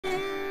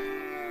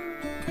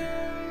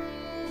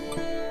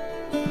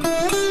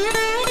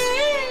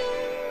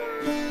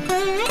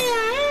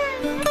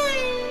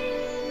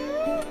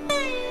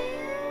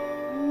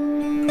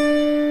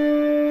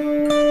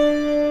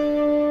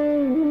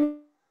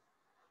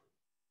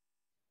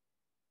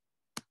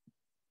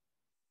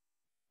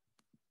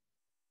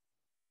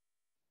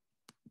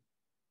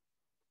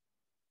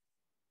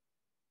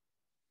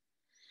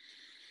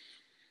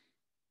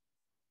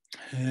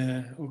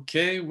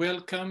Okay,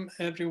 welcome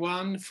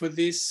everyone for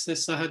this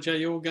Sahaja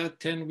Yoga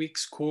 10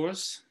 weeks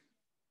course.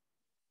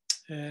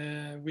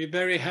 We're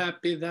very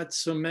happy that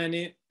so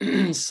many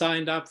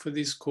signed up for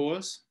this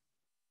course.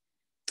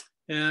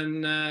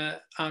 And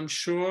I'm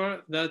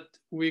sure that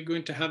we're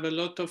going to have a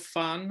lot of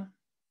fun,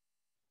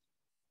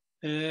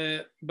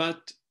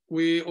 but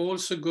we're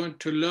also going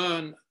to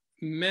learn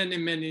many,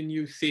 many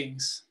new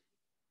things.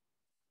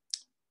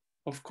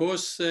 Of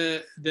course,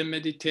 the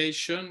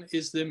meditation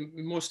is the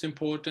most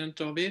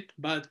important of it,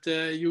 but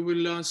you will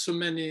learn so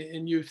many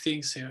new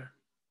things here.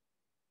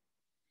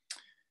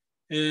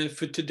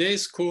 For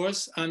today's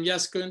course, I'm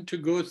just going to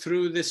go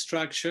through the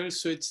structure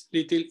so it's a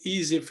little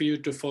easier for you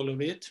to follow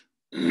it.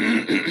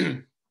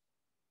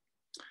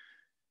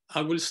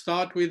 I will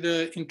start with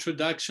the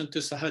introduction to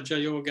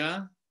Sahaja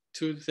Yoga,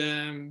 to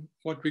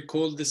what we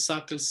call the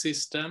subtle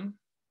system.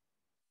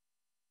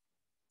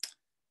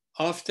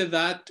 After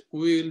that,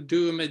 we'll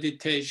do a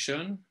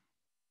meditation.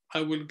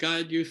 I will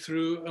guide you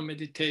through a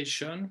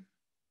meditation.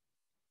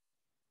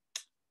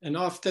 And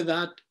after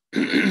that,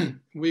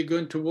 we're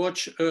going to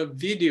watch a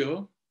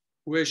video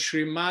where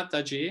Sri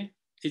Mataji,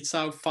 it's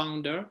our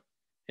founder,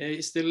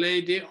 is the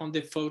lady on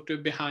the photo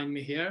behind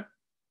me here.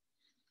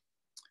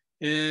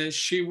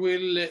 She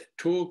will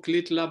talk a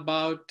little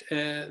about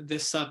the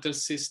subtle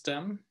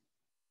system.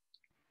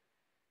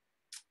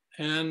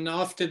 And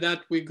after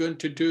that, we're going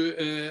to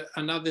do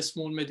another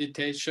small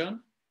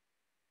meditation.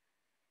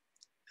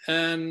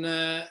 And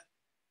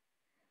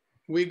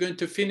we're going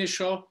to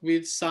finish off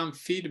with some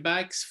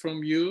feedbacks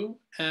from you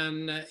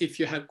and if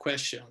you have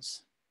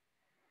questions.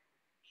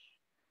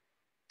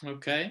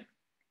 Okay.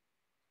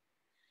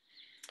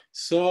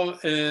 So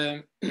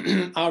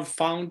our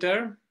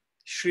founder,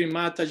 Sri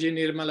Mataji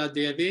Nirmala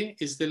Devi,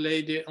 is the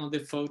lady on the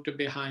photo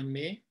behind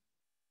me.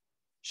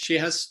 She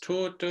has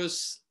taught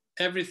us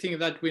everything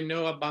that we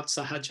know about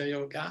Sahaja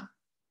Yoga.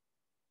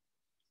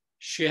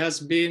 She has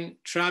been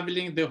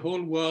traveling the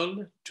whole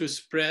world to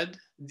spread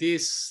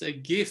this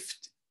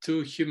gift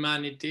to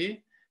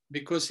humanity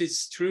because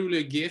it's truly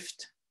a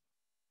gift.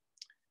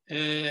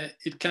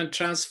 It can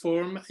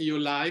transform your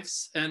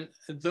lives, and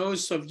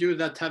those of you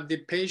that have the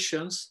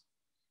patience,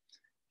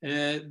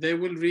 they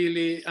will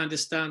really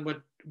understand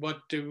what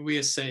we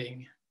are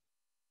saying.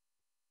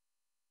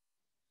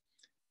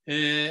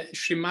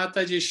 Sri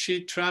Mataji,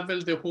 she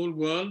traveled the whole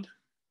world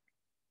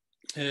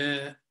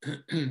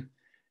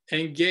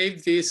and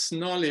gave this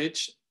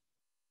knowledge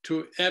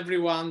to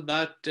everyone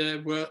that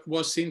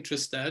was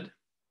interested,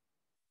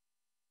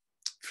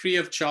 free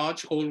of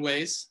charge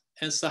always.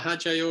 And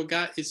Sahaja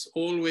Yoga is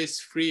always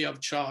free of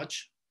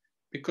charge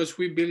because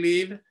we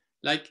believe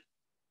like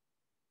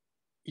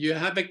you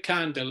have a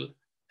candle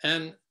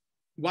and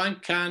one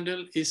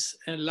candle is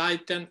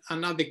enlighten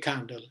another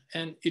candle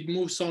and it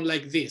moves on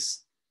like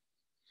this.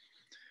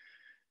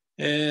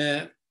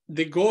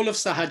 The goal of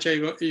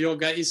Sahaja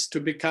Yoga is to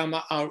become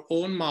our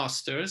own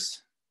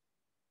masters,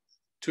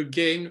 to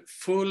gain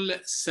full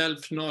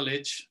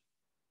self-knowledge.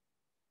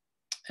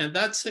 And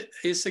that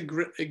is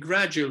a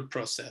gradual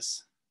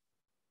process.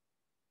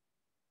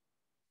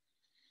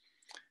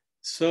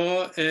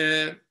 So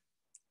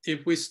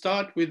if we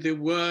start with the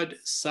word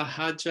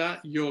Sahaja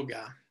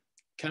Yoga,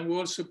 can we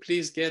also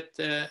please get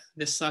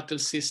the subtle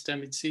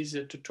system? It's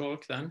easier to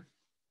talk then.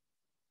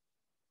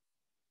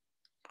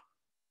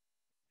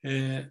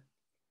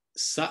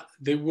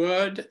 The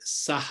word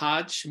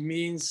Sahaj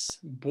means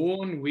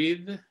born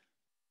with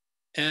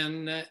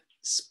and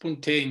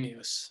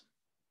spontaneous.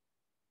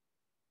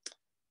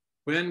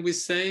 When we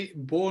say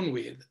born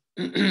with,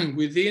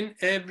 within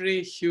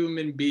every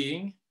human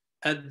being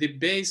at the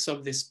base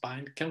of the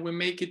spine, can we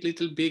make it a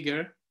little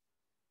bigger?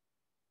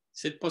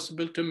 Is it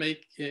possible to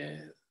make?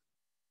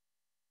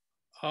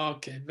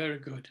 Okay, very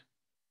good.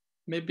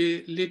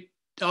 Maybe,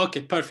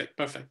 okay,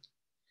 perfect.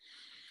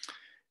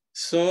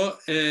 So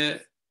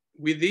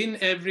within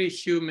every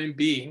human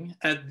being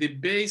at the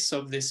base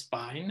of the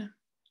spine,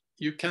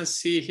 you can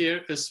see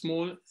here a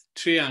small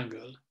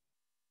triangle.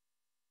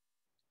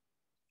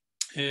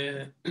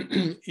 In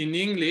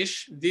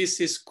English, this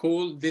is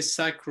called the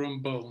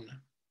sacrum bone.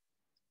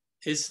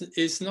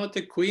 It's not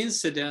a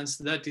coincidence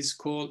that it's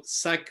called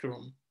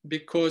sacrum,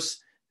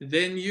 because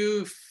they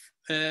knew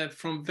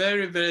from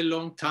very, very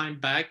long time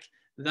back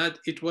that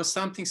it was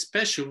something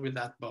special with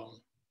that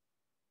bone.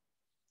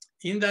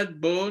 In that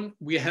bone,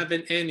 we have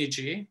an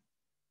energy.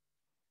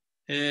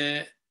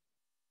 The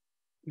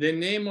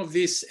name of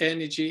this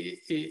energy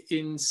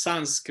in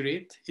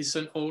Sanskrit, is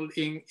an old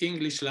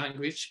English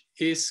language,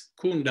 is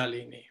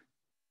Kundalini.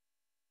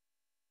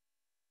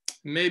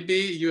 Maybe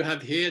you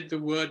have heard the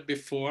word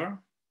before.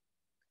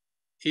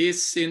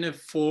 It's in a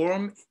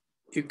form,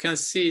 you can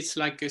see it's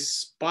like a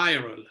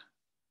spiral,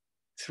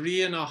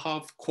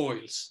 3.5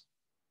 coils.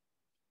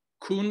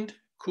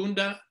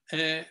 Kunda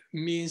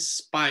means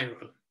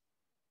spiral.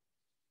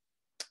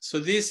 So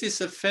this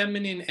is a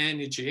feminine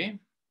energy.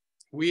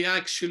 We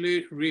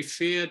actually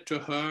refer to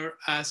her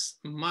as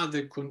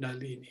Mother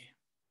Kundalini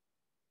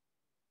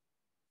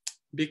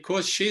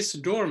because she's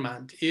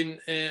dormant in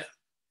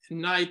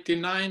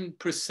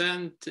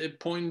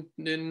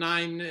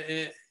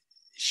 99.9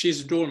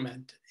 she's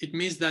dormant. It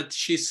means that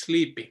she's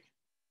sleeping.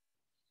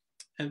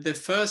 And the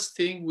first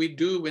thing we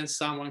do when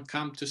someone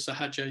comes to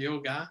Sahaja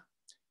Yoga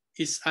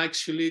is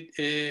actually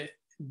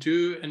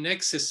do an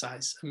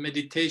exercise, a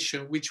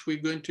meditation, which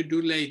we're going to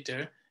do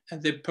later.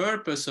 And the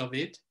purpose of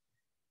it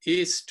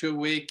is to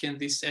awaken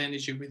this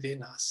energy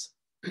within us.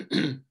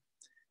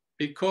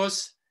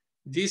 Because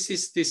this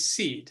is the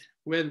seed.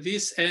 When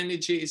this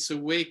energy is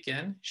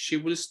awakened, she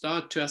will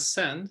start to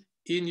ascend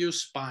in your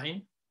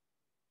spine.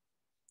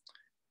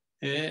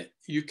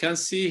 You can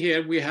see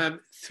here we have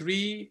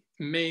 3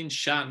 main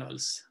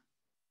channels.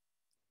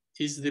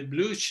 Is the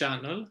blue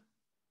channel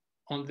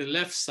on the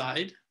left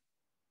side.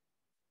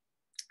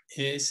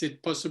 Is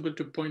it possible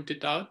to point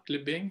it out,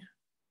 Libing?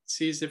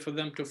 It's easy for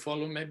them to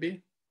follow,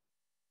 maybe.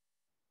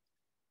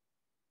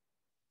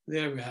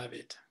 There we have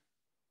it.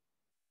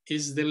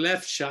 Is the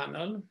left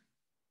channel.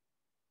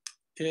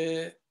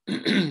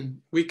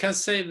 We can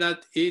say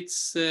that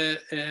it's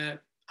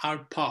our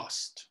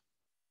past.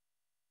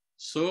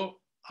 So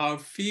our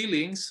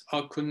feelings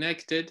are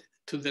connected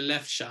to the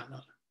left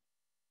channel.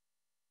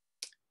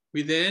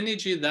 With the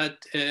energy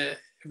that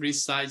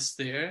resides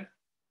there,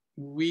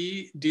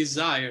 we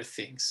desire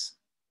things.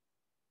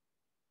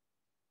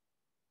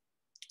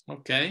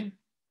 Okay,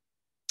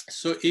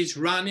 so it's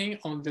running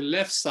on the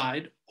left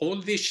side. All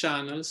these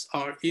channels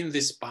are in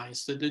the spine,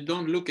 so they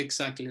don't look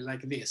exactly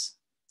like this.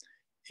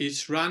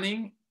 It's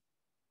running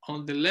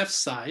on the left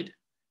side,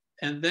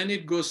 and then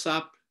it goes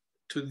up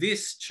to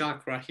this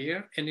chakra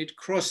here, and it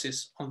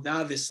crosses on the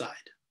other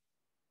side.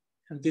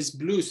 And this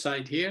blue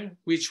side here,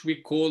 which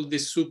we call the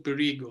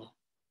superego,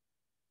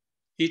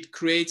 it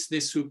creates the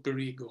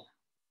superego.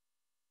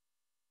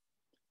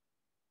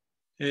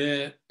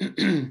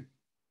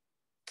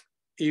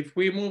 If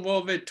we move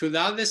over to the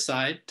other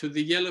side, to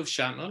the yellow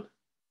channel,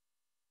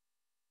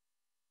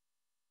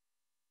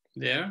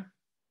 there,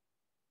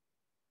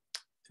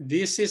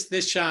 this is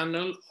the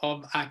channel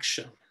of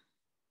action.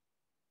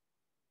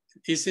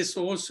 This is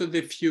also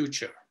the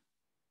future.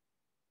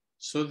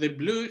 So the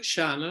blue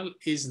channel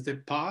is the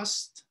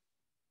past,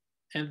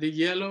 and the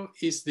yellow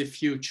is the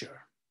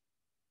future.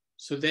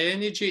 So the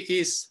energy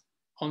is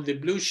on the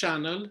blue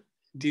channel,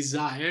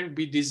 desire,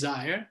 we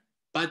desire,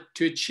 but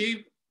to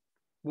achieve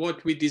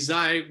what we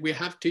desire, we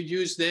have to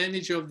use the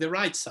energy of the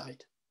right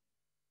side,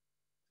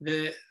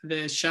 the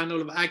channel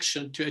of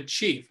action to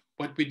achieve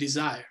what we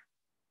desire.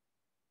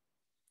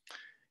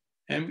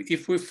 And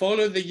if we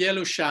follow the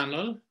yellow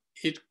channel,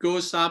 it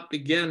goes up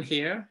again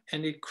here,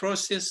 and it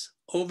crosses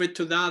over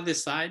to the other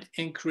side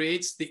and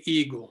creates the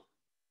ego.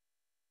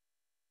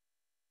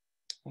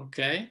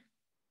 Okay?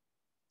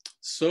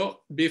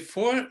 So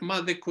before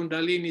Mother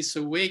Kundalini is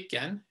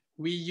awakened,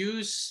 we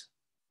use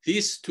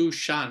these 2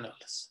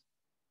 channels.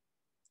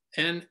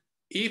 And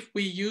if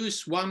we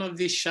use one of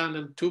these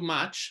channels too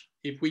much,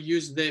 if we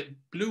use the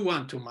blue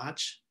one too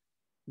much,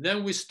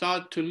 then we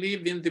start to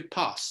live in the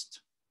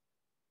past.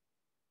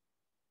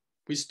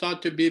 We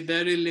start to be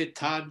very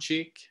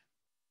lethargic,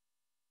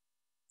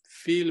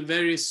 feel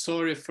very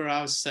sorry for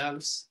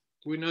ourselves.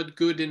 We're not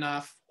good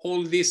enough.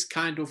 All these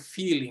kind of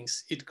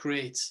feelings it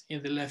creates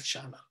in the left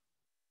channel.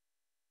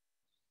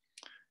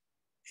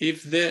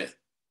 If the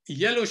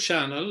yellow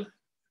channel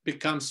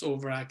becomes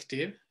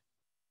overactive,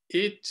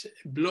 it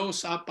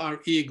blows up our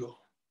ego.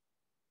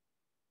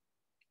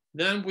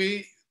 Then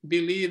we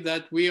believe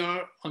that we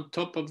are on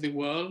top of the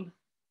world.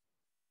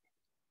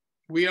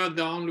 We are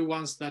the only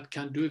ones that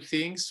can do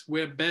things.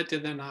 We're better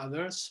than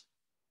others.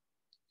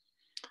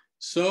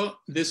 So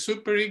the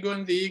superego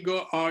and the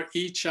ego are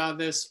each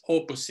other's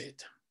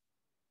opposite.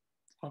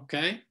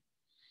 Okay?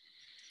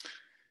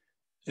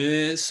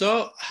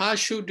 So how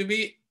should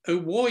we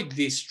avoid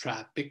this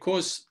trap?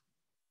 Because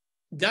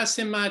it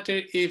doesn't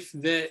matter if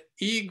the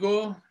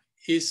ego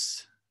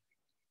is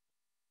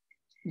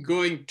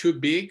going too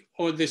big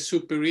or the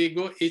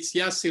superego, it's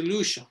just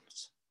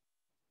illusions.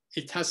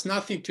 It has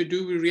nothing to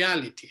do with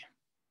reality.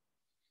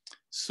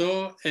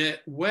 So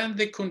when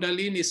the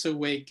Kundalini is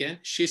awakened,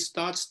 she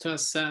starts to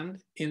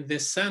ascend in the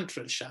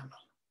central channel.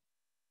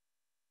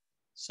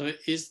 So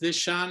it's the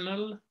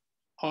channel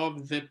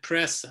of the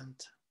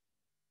present.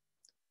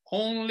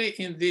 Only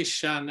in this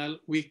channel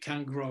we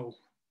can grow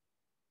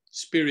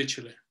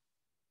spiritually.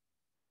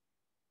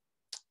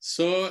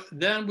 So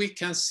then we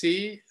can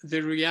see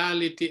the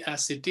reality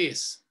as it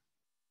is.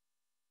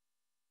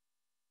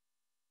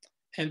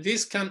 And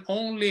this can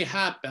only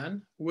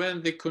happen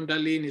when the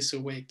Kundalini is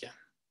awakened.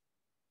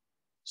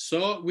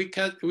 So we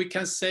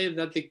can say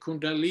that the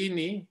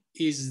Kundalini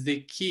is the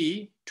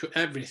key to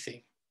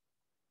everything.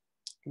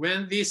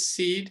 When this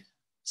seed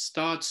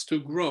starts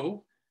to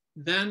grow,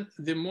 then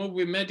the more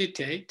we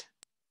meditate,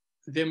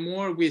 the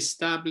more we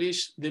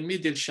establish the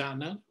middle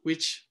channel,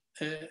 which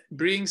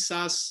brings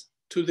us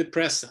to the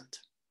present.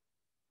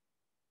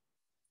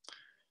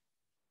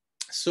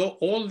 So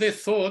all the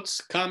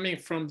thoughts coming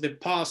from the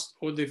past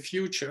or the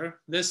future,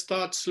 they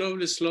start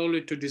slowly,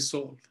 slowly to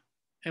dissolve.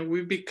 And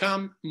we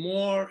become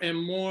more and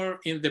more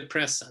in the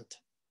present.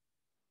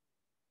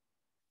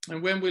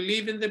 And when we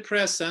live in the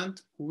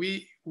present,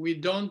 we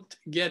don't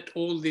get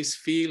all these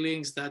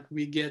feelings that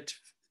we get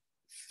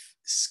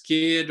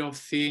scared of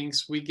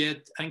things, we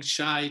get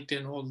anxiety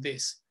and all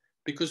this.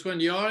 Because when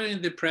you are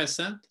in the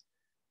present,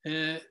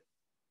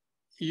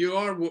 you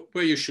are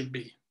where you should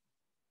be.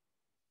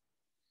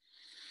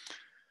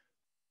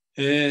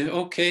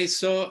 Okay,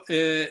 so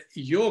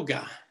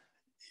yoga.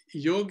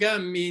 Yoga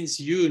means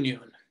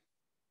union.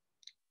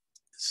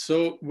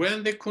 So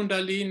when the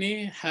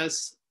Kundalini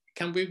has,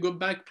 can we go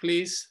back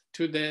please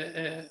to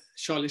the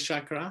Charlie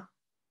chakra?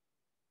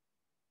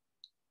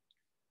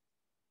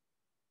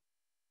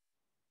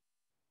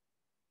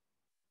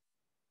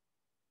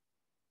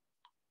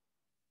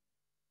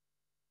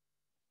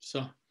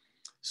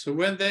 So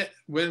when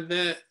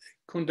the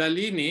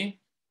Kundalini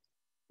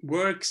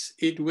works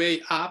its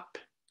way up,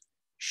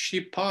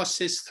 she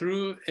passes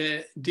through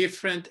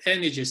different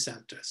energy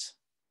centers.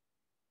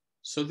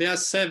 So there are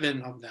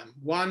 7 of them.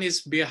 One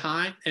is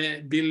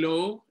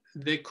below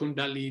the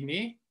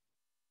Kundalini,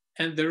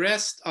 and the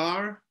rest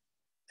are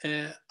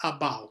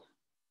above.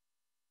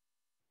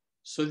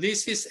 So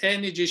this is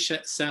energy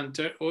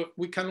center, or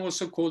we can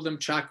also call them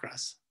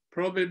chakras.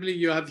 Probably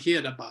you have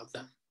heard about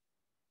them.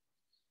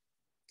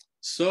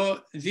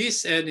 So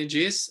these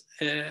energies,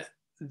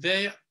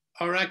 they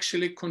are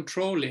actually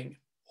controlling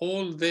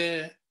all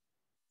the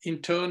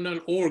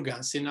internal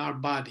organs in our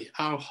body,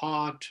 our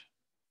heart,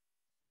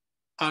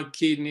 our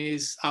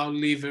kidneys, our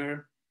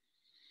liver.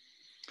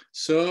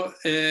 So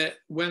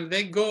when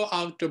they go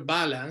out of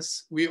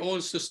balance, we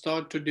also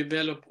start to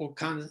develop all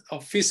kinds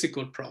of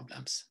physical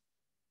problems.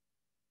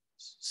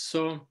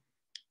 So,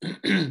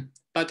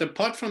 but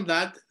apart from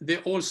that, they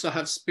also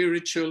have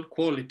spiritual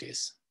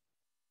qualities.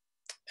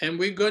 And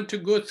we're going to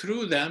go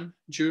through them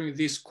during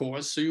this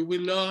course. So you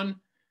will learn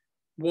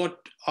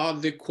what are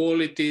the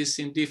qualities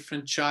in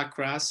different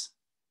chakras.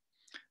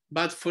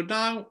 But for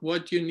now,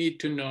 what you need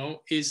to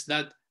know is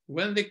that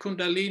when the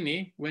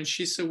Kundalini, when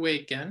she's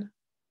awakened,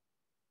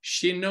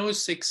 she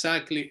knows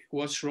exactly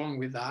what's wrong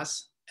with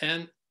us,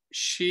 and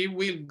she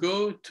will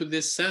go to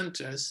the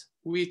centers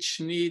which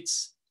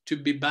needs to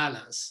be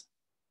balanced.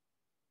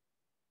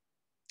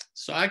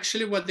 So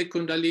actually what the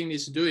Kundalini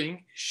is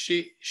doing,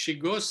 she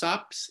goes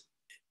up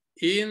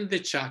in the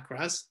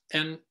chakras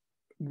and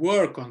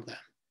work on them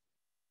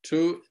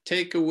to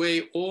take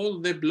away all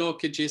the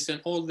blockages and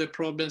all the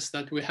problems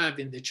that we have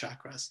in the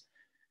chakras.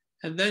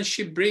 And then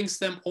she brings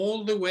them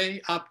all the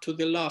way up to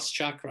the last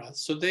chakra.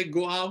 So they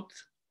go out,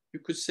 you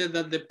could say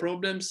that the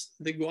problems,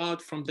 they go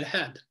out from the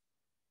head.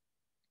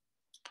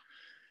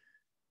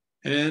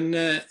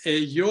 And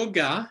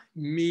yoga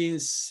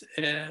means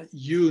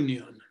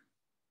union.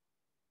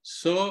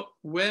 So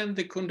when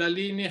the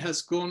Kundalini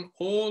has gone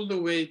all the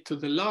way to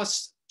the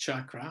last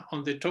chakra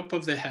on the top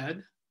of the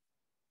head,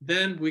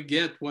 then we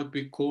get what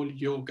we call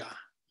yoga,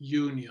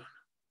 union.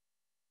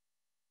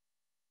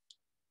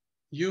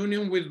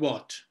 Union with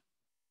what?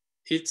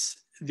 It's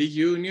the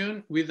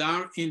union with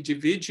our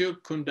individual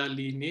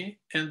Kundalini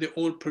and the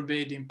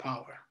all-pervading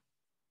power.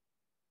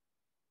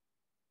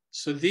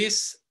 So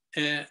this,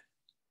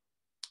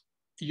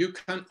 you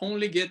can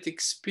only get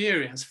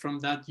experience from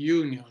that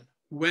union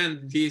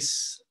when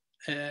this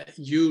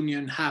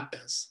union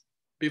happens.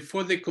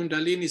 Before the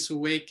Kundalini is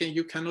awakened,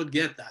 you cannot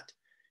get that.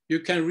 You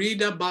can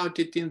read about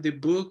it in the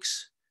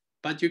books,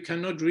 but you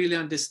cannot really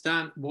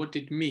understand what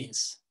it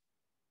means.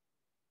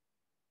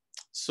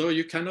 So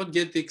you cannot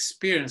get the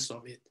experience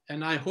of it.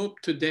 And I hope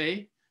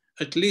today,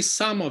 at least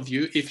some of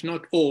you, if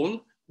not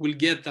all, will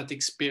get that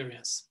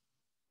experience.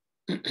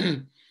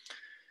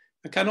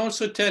 I can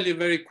also tell you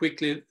very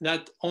quickly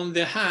that on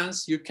the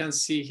hands, you can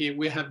see here,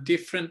 we have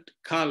different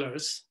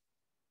colors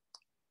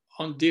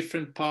on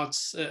different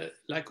parts,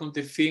 like on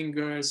the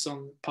fingers,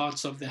 on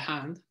parts of the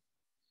hand.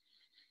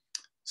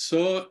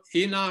 So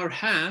in our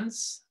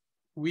hands,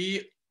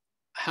 we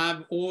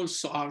have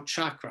also our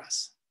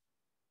chakras.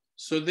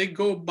 So they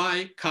go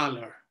by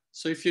color.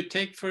 So if you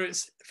take, for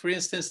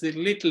instance, the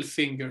little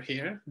finger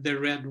here, the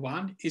red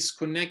one, is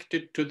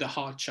connected to the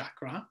heart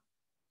chakra.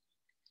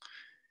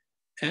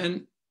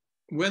 And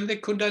when the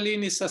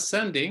Kundalini is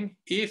ascending,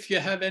 if you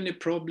have any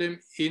problem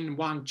in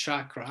one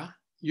chakra,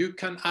 you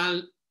can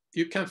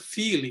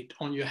feel it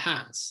on your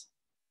hands.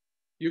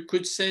 You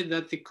could say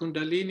that the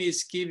Kundalini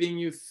is giving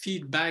you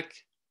feedback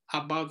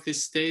about the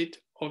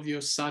state of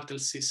your subtle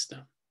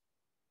system.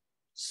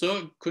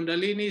 So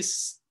Kundalini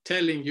is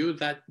telling you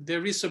that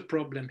there is a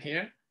problem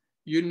here.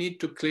 You need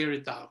to clear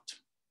it out.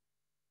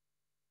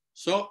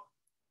 So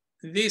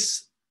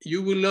this,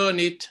 you will learn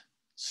it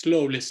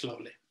slowly.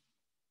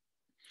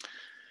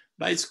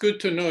 But it's good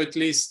to know at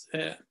least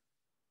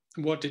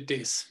what it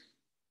is.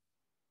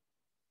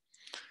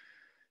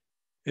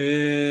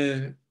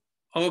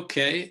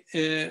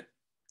 Okay.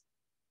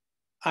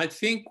 I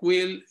think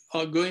we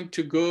are going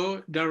to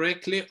go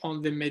directly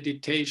on the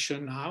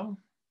meditation now.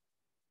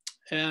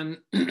 And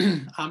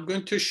I'm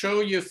going to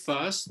show you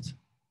first.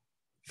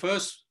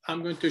 First,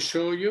 I'm going to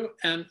show you,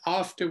 and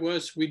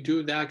afterwards we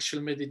do the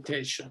actual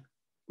meditation.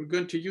 We're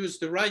going to use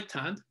the right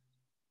hand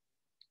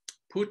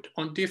put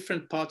on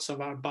different parts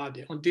of our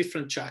body, on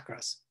different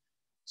chakras.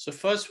 So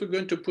first we're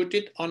going to put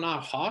it on our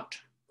heart.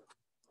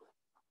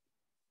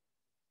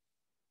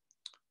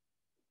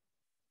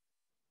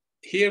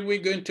 Here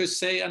we're going to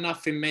say an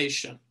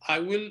affirmation. I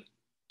will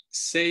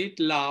say it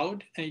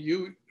loud and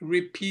you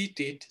repeat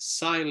it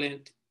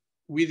silent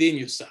within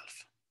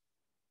yourself.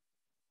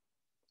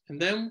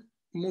 And then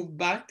move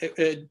back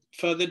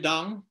further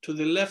down to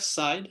the left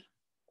side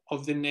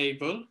of the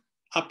navel,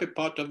 upper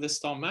part of the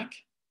stomach.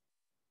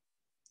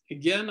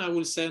 Again, I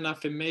will say an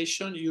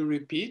affirmation, you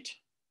repeat.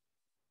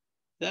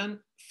 Then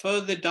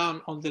further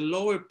down on the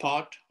lower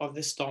part of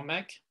the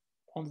stomach,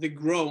 on the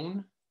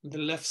groin, on the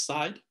left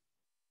side.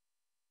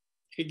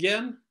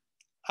 Again,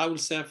 I will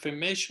say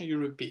affirmation, you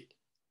repeat.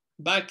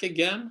 Back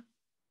again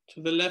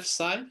to the left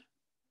side,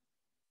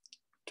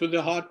 to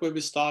the heart where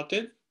we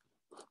started,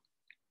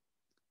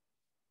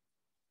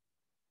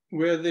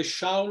 where the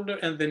shoulder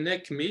and the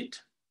neck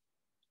meet.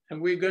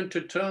 And we're going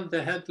to turn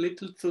the head a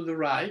little to the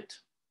right.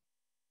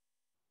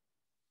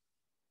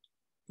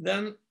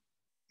 Then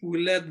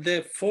we let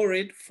the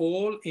forehead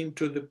fall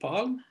into the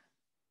palm.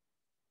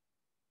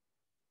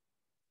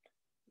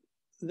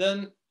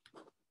 Then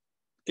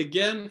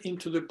again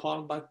into the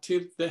palm, but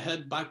tilt the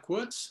head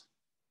backwards.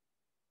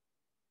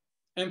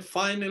 And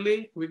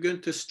finally, we're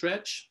going to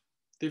stretch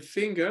the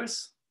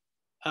fingers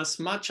as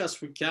much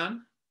as we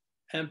can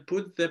and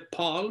put the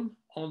palm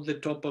on the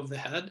top of the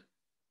head.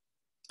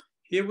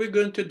 Here we're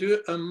going to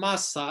do a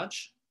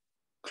massage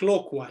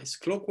clockwise.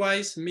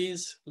 Clockwise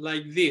means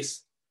like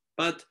this,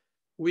 but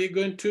we're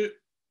going to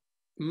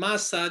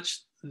massage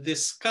the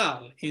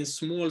skull in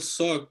small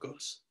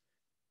circles.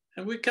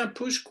 And we can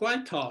push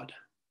quite hard.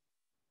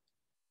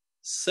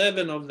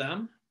 7 of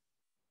them.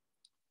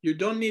 You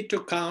don't need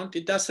to count.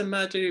 It doesn't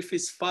matter if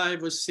it's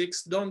 5 or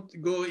 6.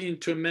 Don't go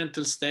into a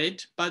mental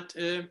state, but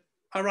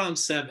around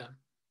 7.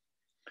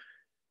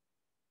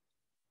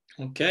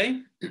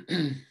 Okay,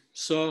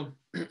 so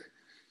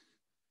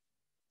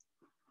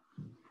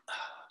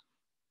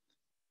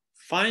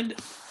find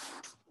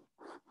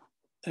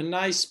a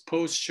nice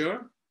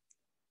posture.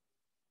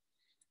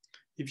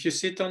 If you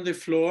sit on the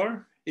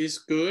floor, it's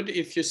good.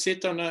 If you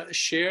sit on a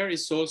chair,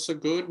 it's also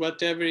good.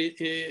 Whatever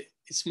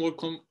is more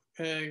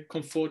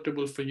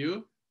comfortable for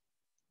you.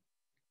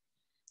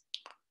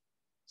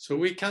 So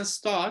we can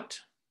start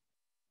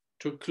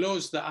to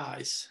close the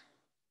eyes.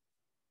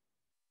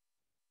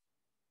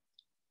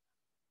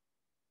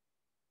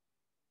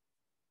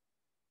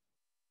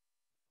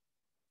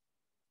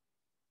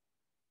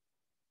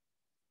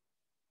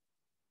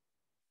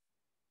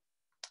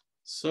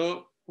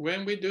 So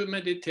when we do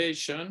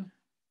meditation,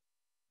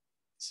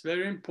 it's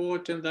very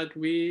important that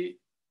we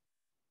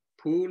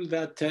pull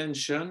the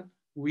attention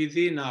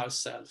within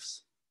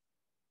ourselves.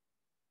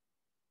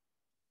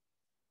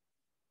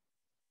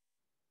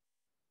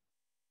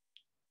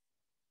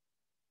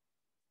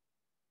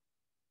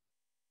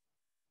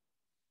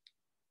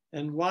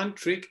 And one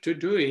trick to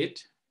do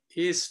it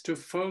is to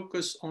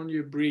focus on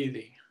your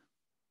breathing.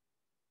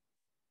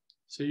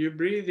 So you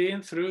breathe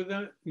in through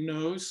the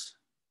nose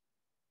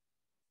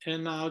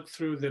and out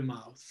through the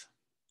mouth.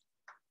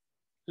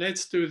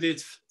 Let's do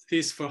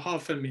this for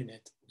half a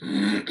minute.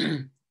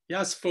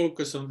 Just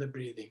focus on the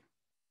breathing.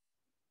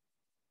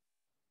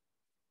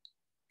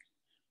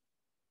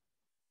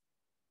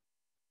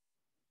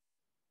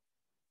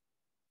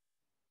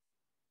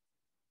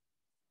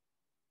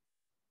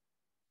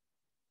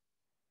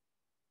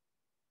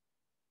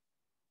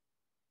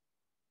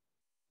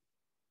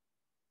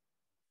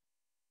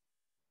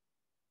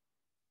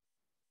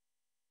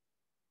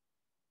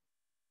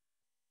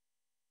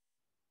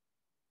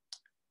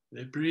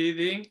 The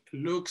breathing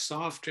looks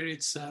after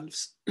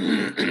itself.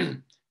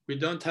 We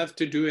don't have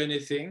to do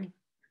anything.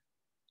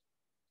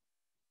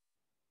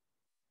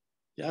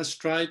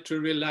 Just try to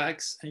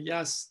relax and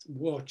just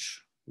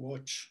watch.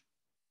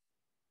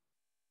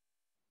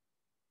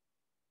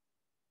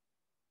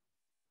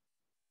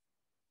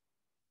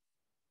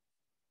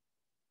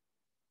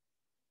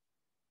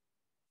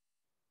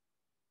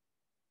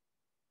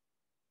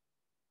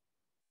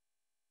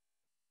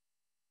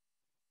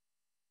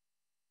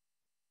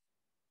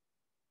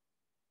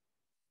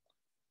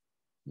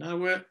 Now,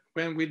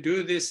 when we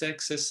do this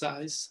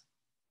exercise,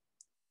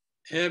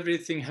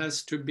 everything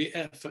has to be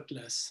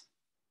effortless.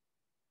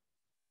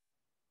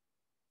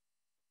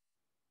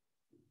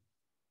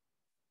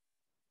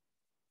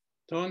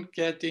 Don't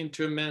get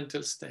into a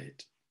mental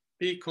state.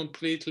 Be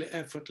completely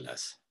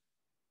effortless.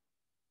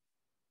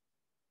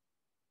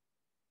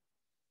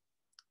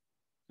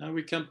 Now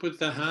we can put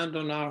the hand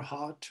on our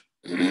heart.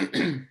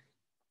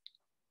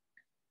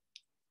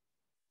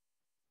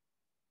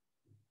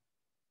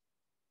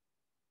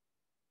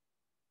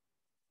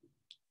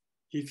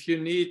 If you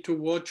need to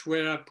watch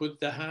where I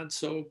put the hand,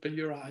 so open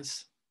your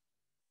eyes.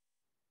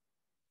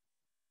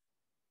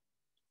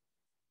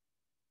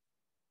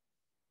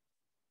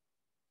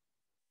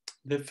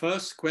 The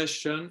first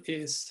question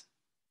is,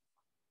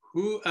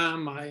 who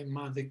am I,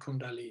 Mother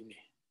Kundalini?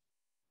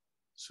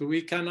 So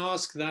we can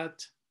ask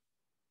that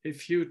a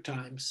few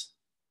times.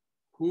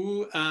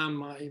 Who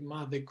am I,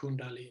 Mother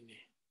Kundalini?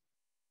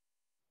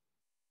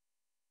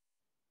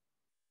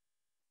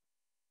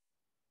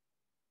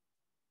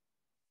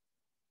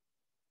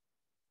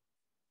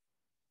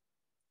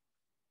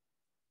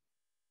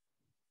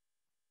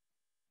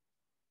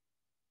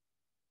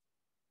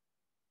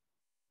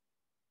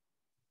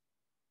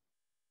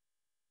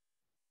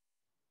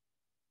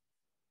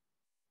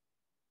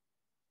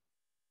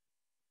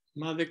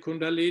 Mother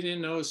Kundalini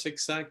knows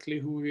exactly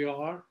who we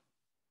are.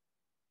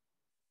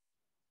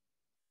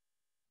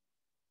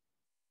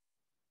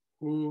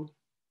 Who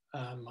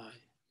am I,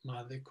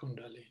 Mother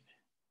Kundalini?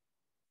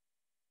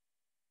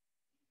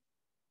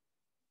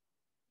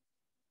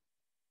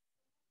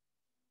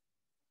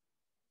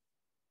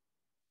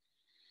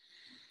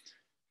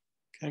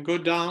 Can go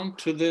down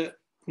to the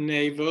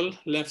navel,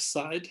 left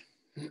side.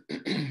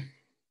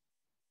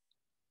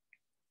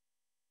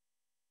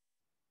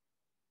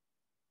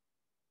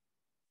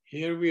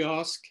 Here we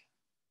ask,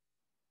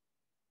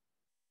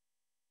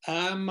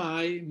 am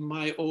I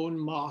my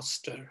own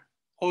master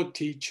or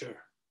teacher,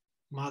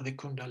 Mother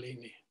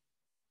Kundalini?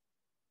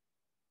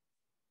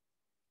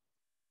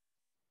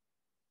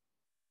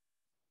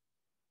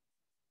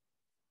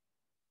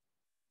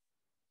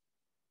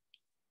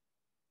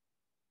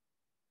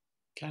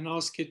 Can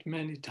ask it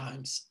many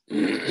times.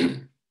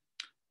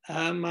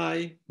 Am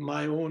I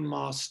my own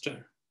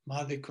master,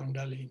 Mother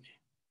Kundalini?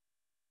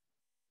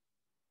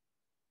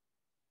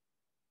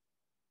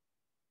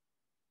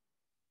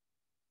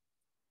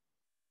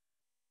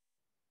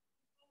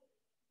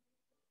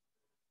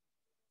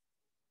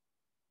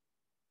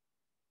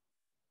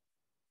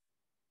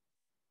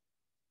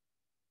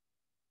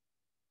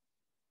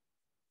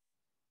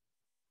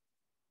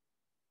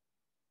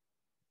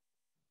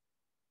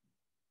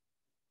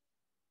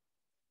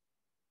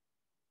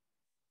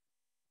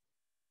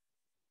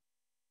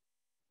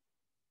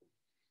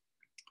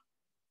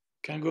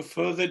 Can go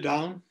further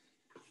down.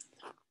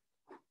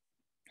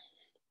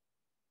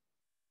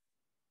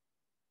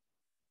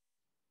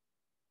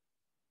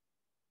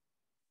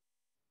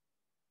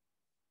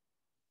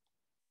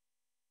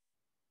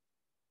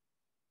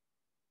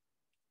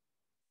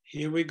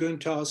 Here we're going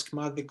to ask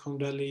Mother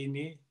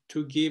Kundalini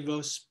to give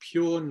us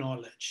pure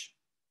knowledge.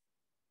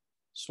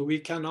 So we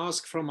can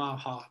ask from our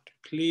heart,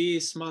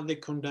 please, Mother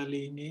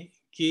Kundalini,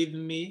 give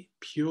me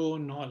pure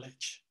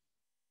knowledge.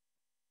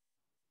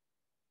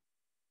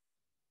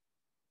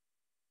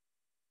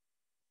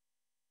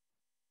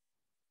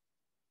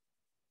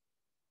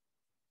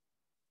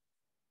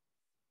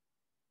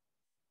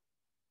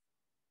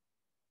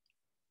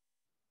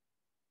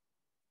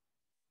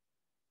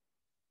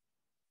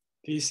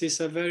 This is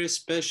a very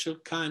special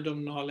kind of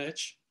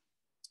knowledge.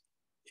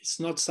 It's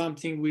not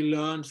something we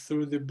learn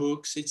through the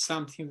books. It's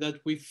something that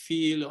we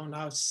feel on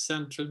our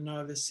central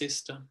nervous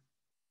system.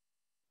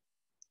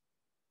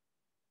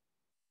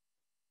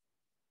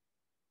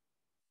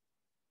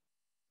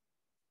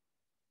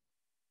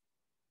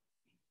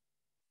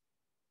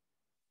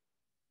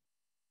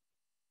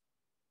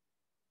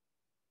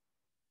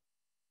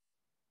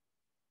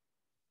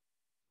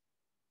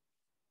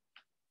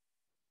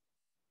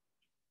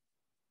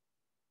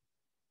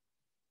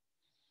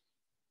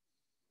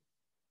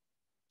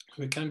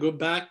 We can go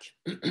back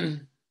to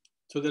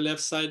the left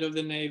side of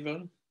the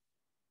navel.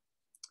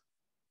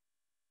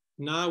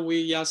 Now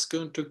we're just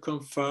going to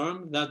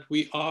confirm that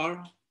we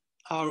are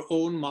our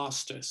own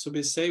master. So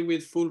we say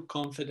with full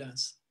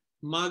confidence,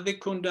 Mother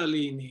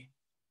Kundalini,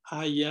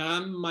 I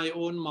am my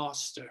own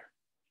master.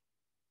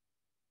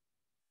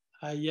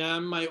 I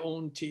am my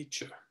own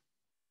teacher.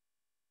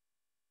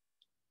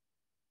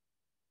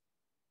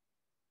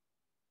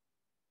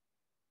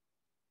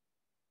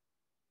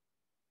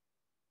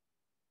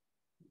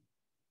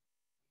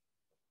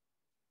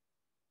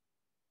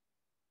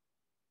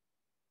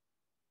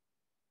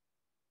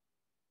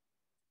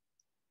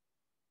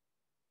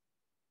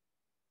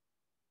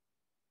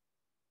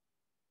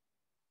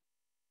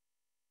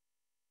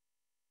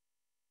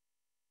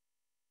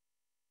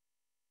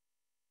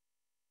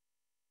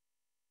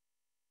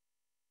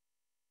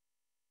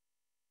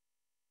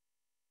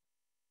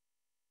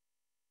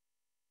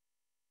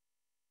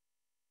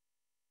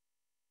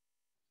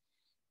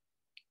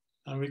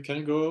 And we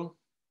can go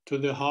to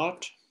the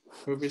heart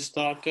where we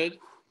started.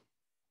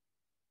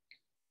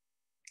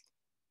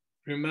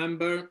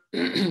 Remember,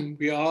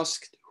 we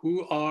asked,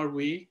 who are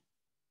we?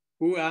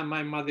 Who am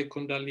I, Mother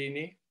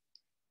Kundalini?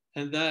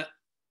 And the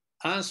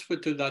answer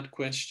to that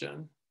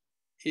question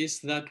is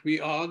that we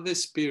are the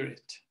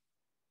spirit.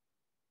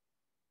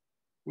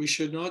 We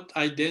should not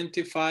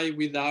identify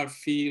with our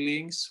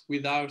feelings,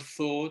 with our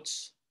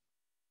thoughts,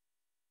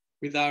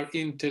 with our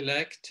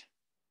intellect,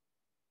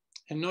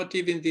 and not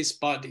even this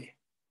body.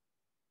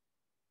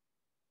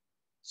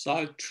 So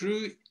our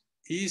true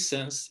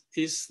essence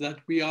is that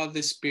we are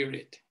the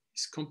spirit.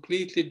 It's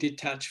completely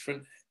detached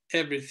from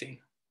everything.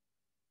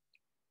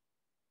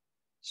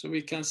 So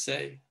we can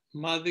say,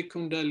 Mother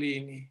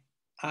Kundalini,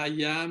 I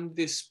am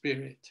the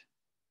spirit.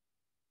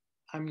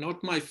 I'm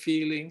not my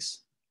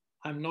feelings.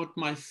 I'm not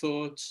my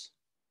thoughts.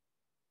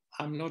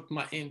 I'm not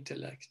my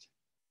intellect.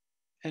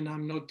 and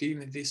I'm not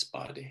even this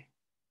body.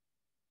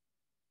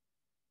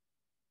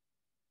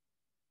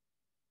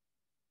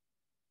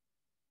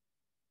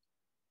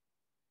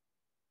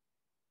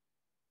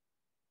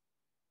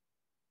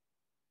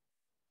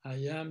 I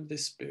am the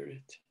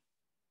spirit.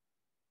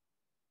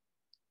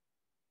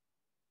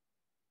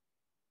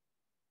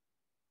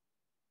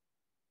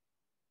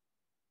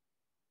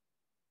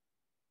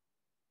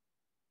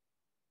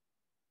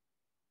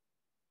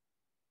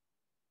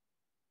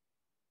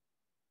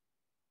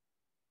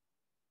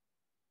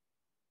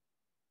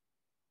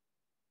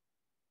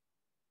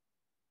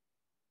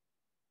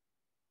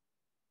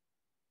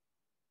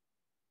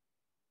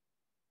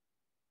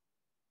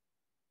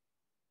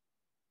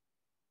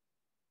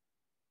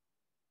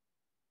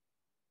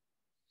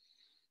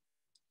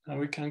 Now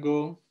we can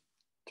go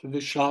to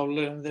the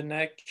shoulder and the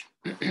neck.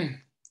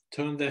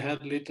 Turn the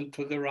head a little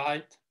to the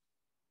right.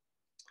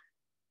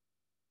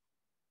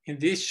 In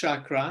this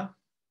chakra,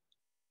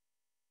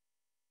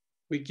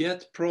 we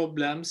get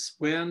problems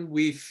when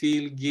we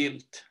feel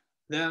guilt.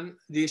 Then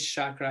this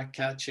chakra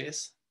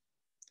catches.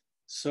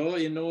 So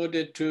in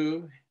order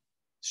to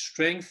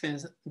strengthen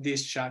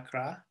this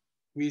chakra,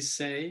 we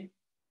say,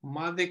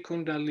 Mother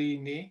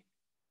Kundalini,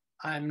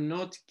 I'm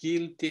not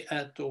guilty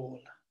at all.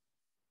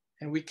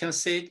 And we can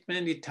say it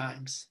many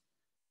times.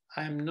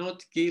 I'm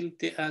not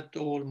guilty at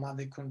all,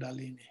 Mother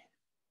Kundalini.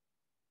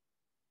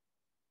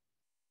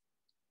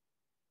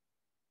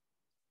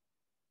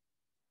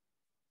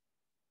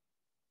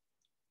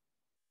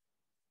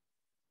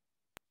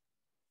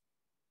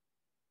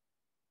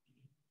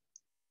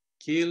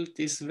 Guilt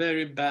is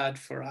very bad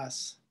for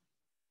us.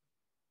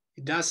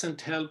 It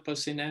doesn't help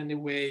us in any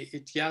way.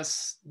 It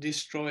just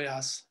destroys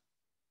us.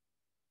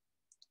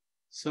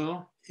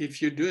 So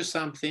if you do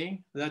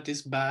something that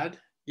is bad,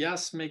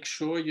 just make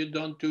sure you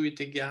don't do it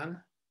again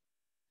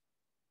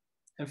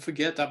and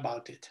forget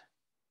about it.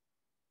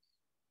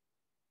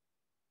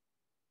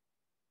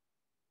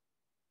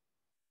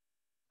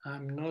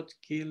 I'm not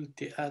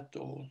guilty at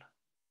all.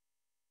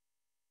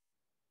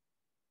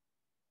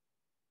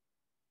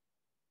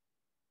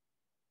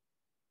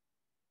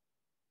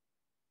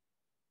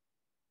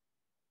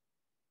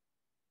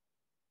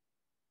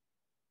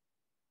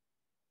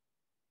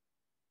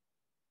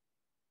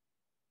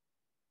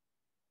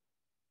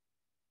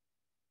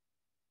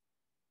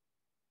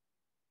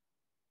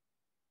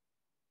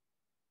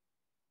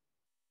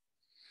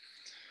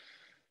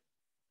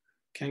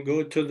 Can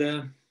go to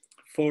the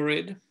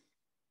forehead.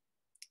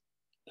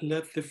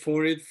 Let the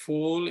forehead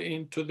fall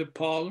into the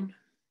palm.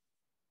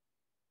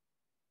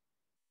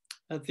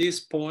 At this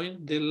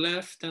point, the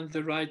left and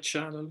the right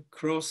channel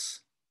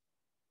cross.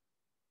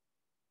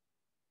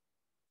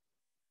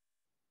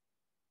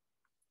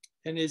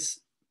 And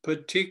it's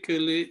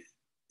particularly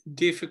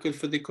difficult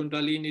for the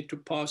Kundalini to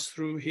pass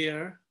through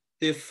here.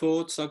 The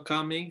thoughts are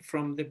coming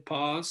from the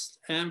past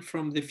and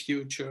from the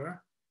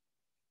future.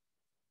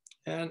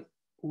 And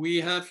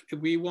we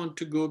want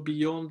to go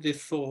beyond the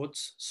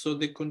thoughts, so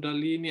the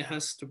Kundalini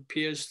has to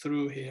pierce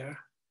through here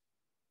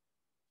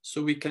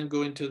so we can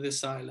go into the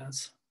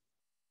silence.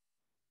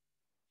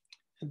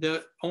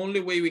 The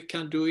only way we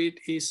can do it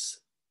is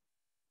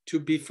to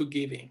be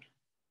forgiving.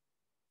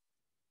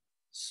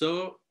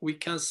 So we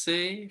can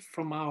say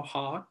from our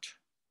heart,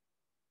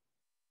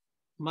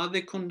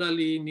 Mother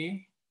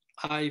Kundalini,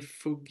 I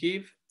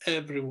forgive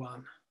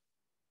everyone.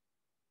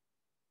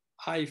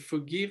 I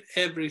forgive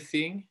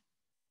everything,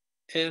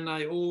 and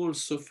I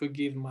also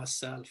forgive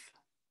myself.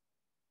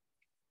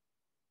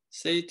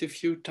 Say it a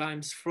few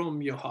times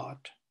from your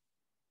heart.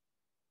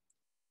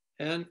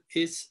 And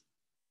it's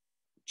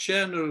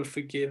general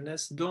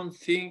forgiveness. Don't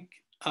think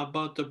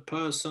about the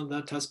person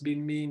that has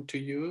been mean to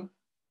you.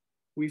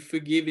 We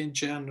forgive in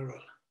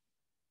general.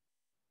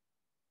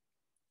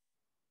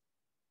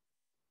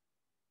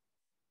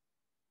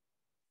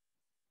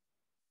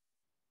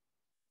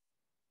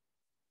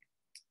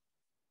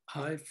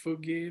 I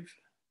forgive,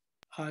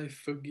 I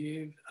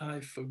forgive,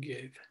 I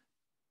forgive.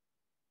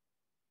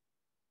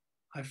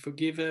 I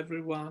forgive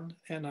everyone,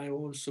 and I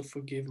also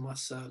forgive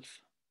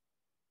myself.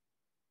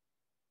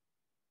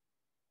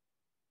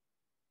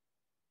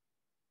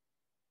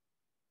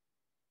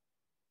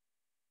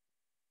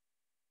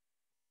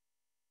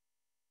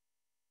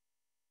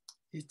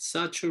 It's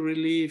such a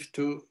relief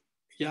to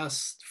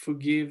just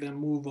forgive and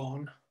move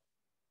on.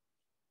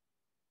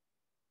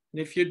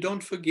 And if you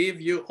don't forgive,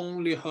 you're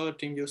only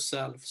hurting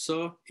yourself.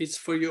 So it's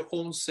for your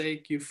own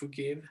sake you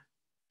forgive.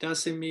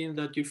 Doesn't mean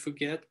that you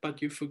forget,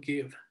 but you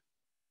forgive.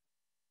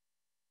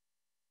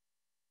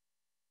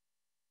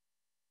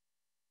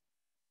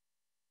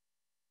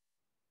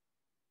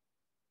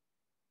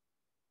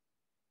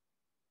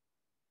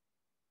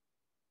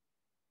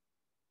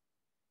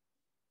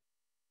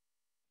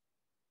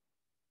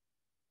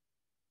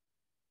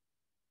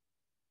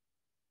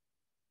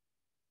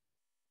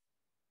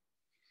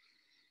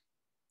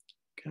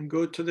 Can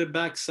go to the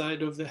back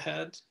side of the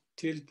head,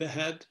 tilt the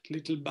head a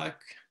little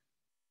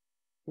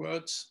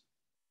backwards.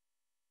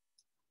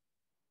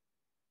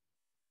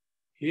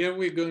 Here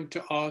we're going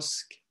to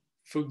ask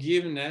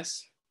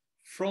forgiveness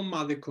from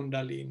Mother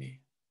Kundalini.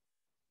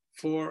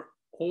 for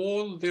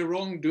all the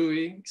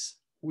wrongdoings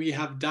we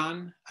have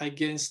done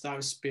against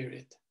our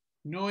spirit,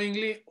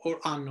 knowingly or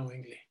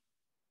unknowingly.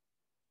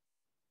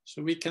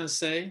 So we can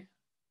say,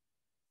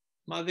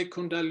 Mother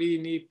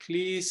Kundalini,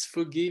 please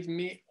forgive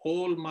me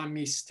all my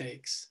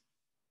mistakes,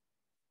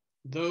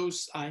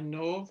 those I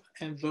know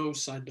and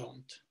those I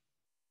don't.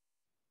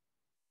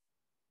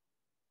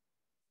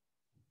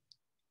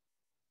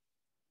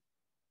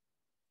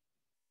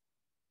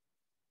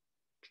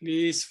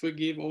 Please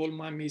forgive all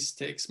my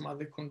mistakes,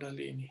 Mother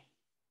Kundalini.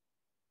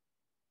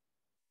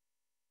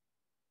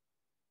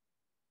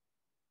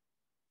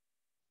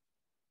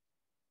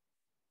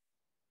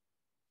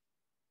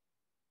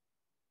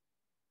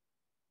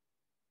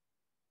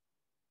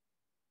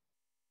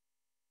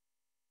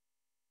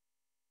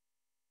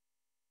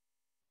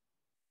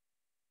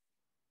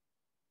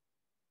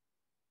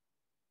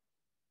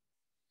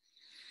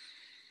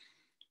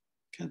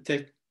 Can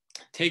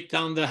take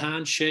down the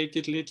hand, shake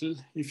it a little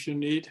if you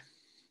need,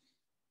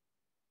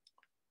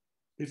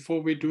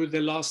 before we do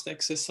the last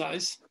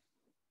exercise.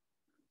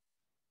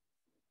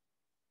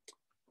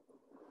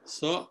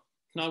 So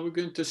now we're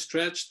going to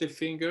stretch the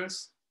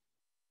fingers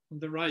on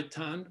the right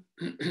hand.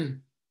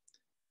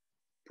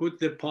 Put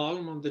the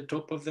palm on the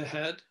top of the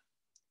head.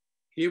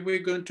 Here we're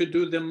going to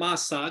do the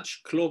massage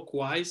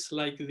clockwise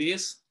like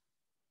this.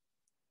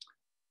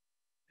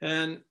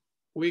 And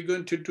we're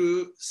going to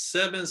do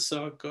 7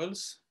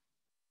 circles.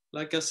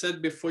 Like I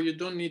said before, you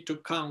don't need to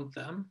count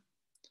them.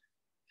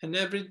 And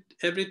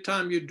every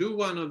time you do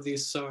one of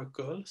these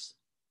circles,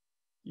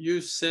 you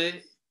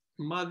say,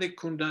 Mother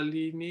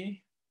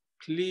Kundalini,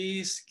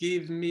 please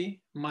give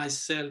me my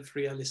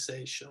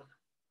self-realization.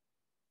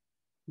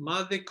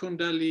 Mother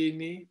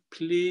Kundalini,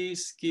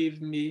 please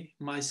give me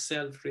my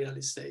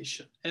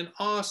self-realization. And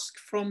ask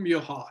from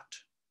your heart.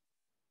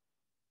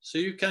 So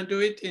you can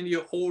do it in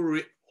your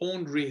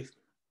own rhythm.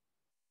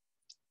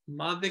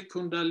 Mother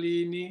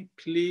Kundalini,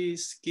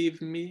 please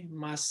give me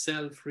my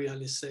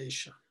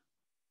self-realization.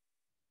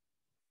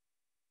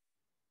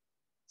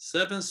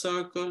 7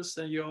 circles,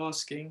 and you're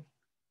asking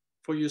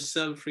for your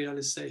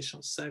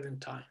self-realization 7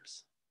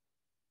 times.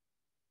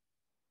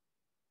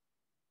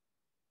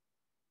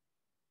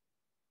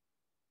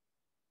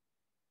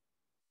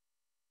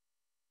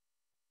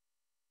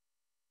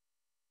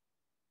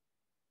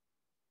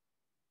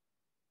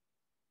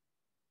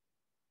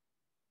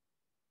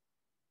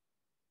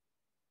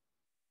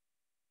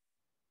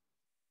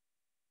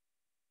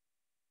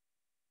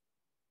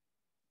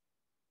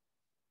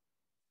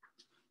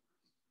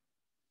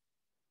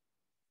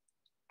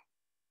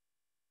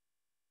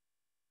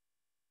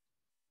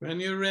 When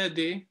you're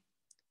ready,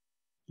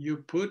 you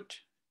put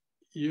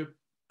your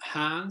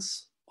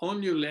hands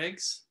on your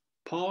legs,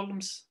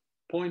 palms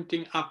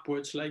pointing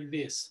upwards like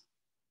this.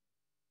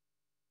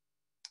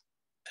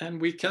 And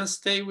we can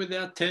stay with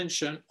the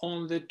attention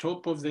on the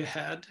top of the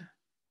head.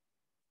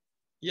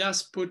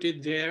 Just put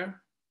it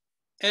there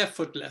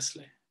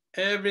effortlessly.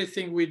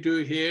 Everything we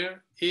do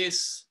here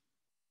is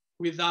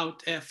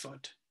without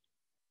effort.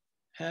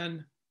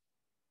 And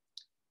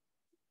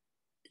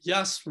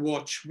just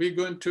watch. We're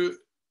going to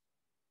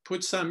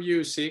put some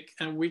music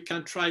and we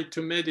can try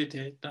to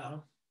meditate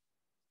now.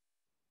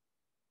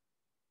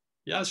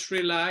 Just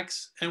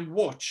relax and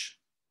watch.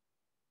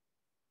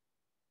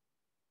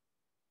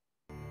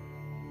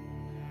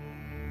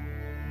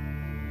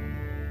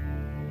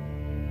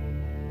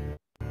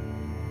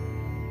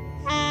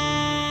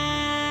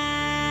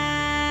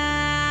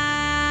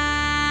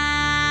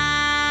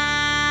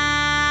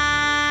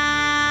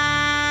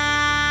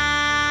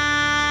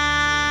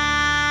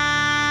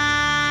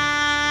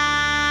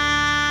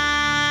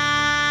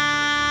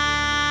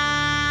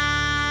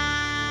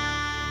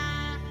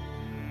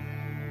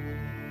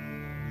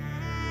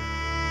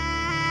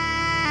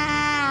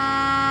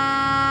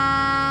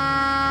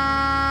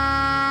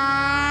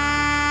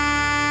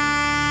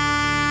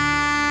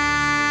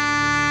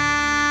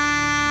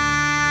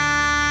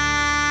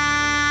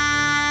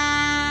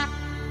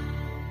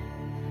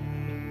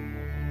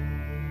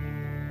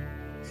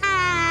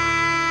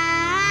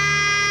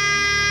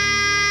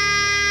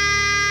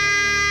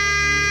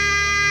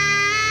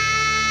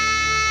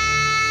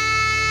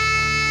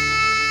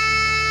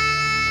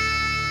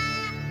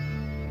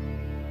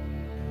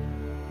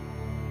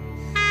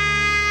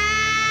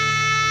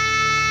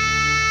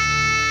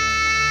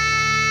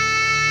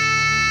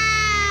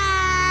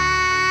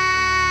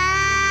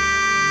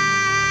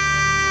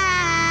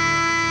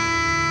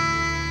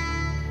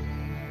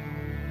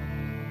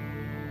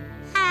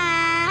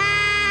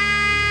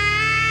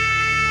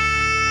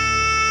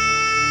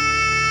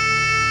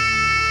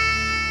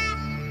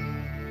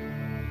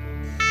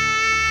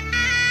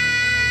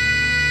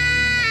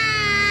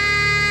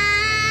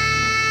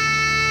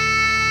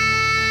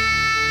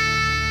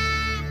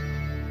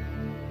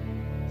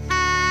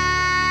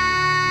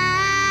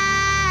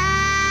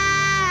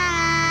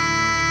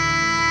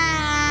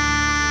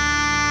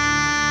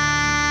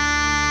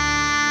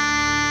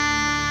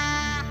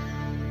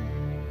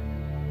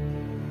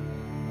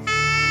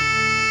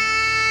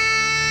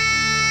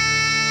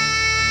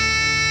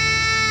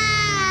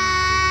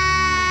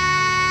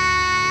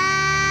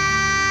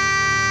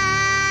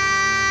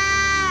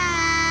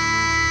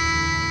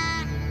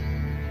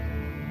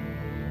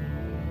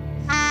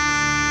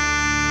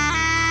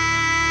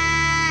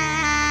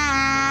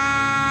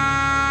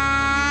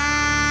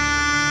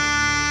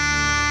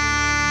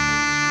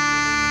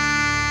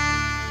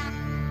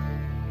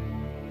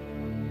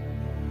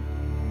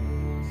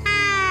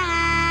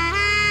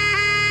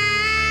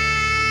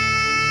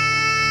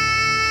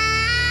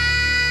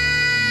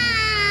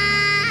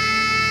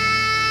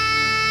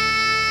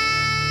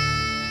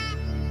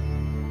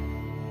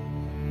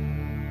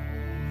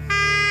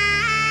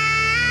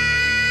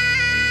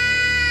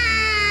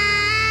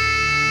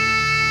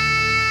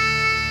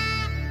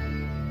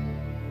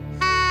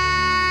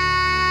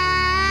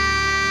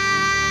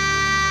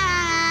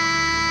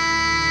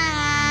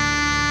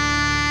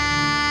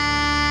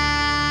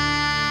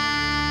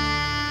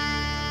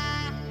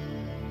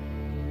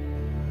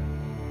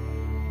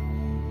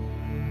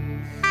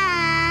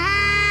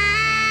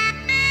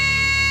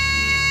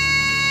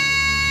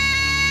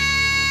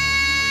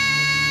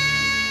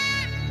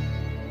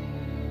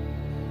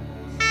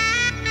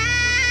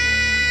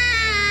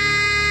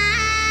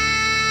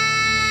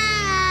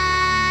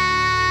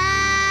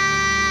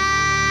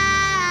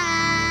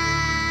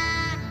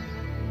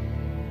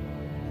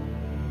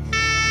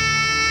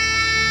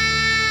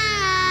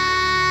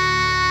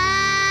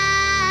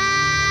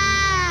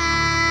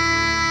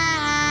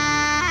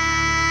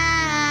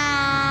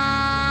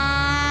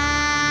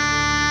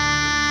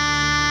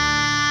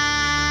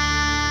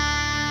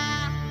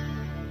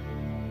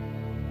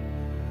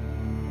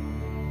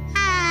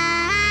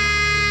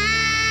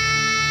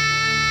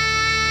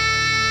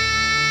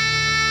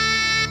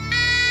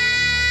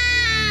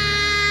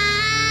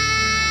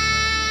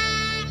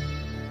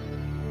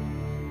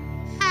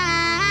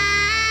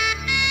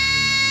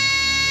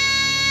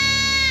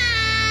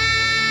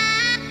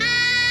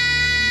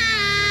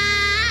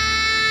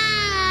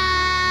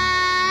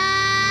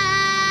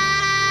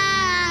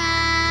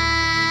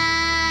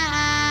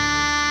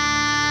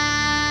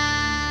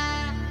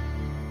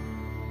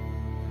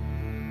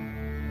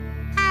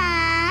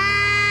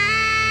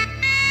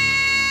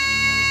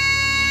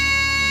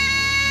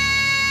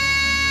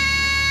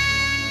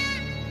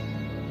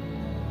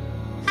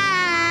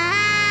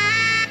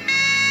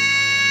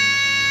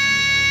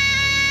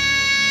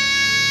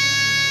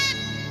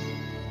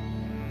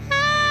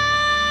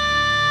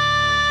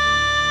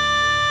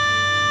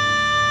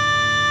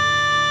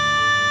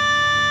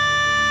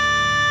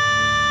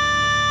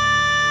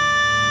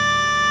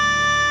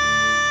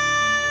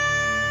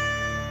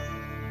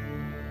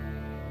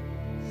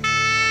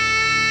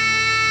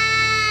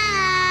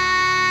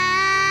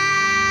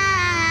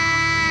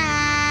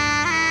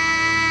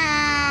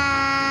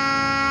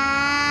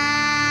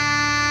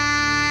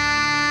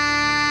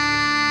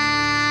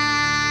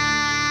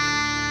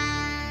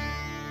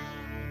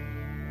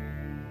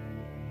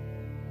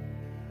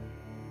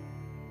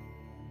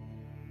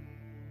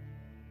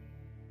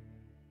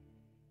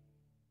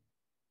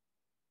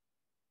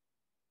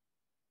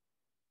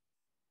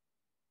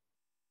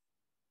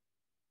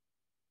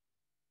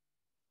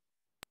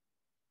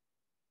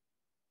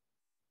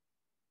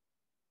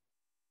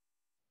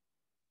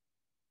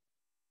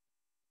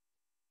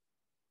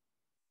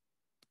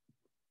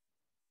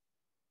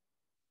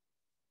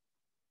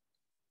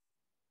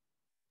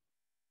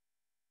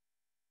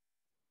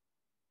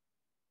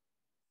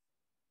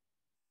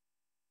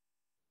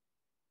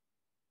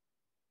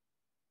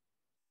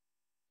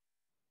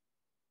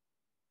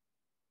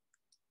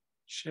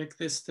 Check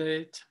the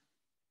state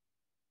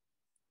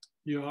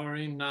you are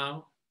in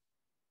now.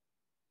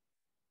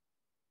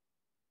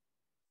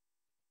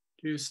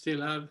 Do you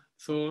still have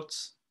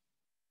thoughts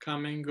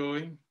coming,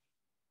 going?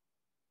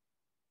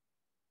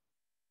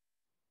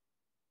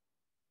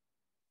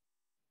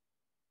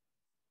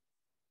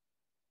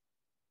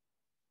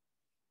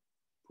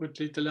 Put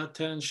little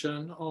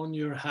attention on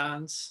your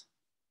hands.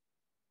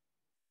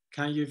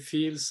 Can you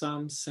feel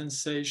some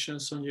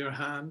sensations on your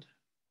hand?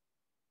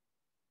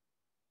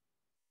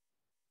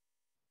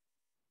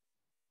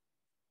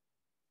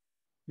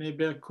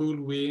 Maybe a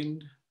cool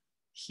wind,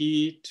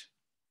 heat,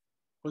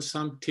 or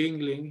some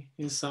tingling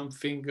in some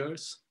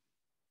fingers.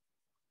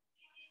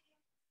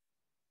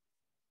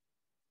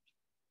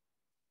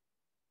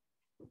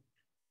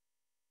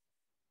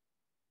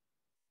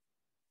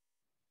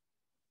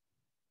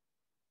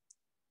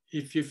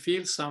 If you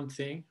feel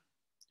something,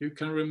 you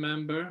can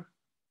remember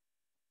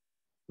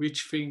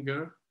which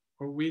finger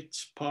or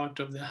which part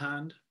of the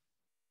hand.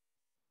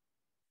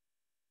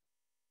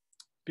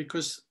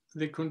 Because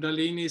the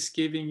Kundalini is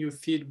giving you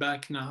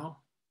feedback now.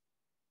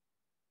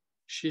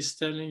 She's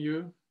telling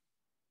you,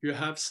 you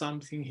have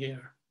something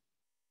here.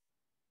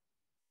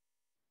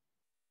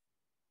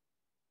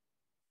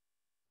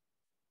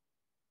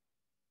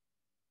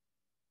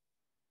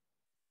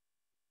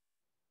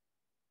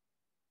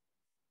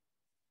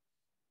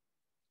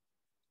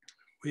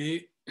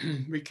 We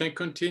can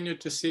continue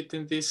to sit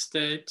in this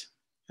state,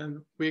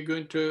 and we're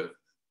going to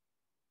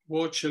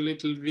watch a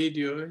little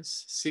video.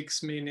 It's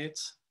 6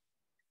 minutes.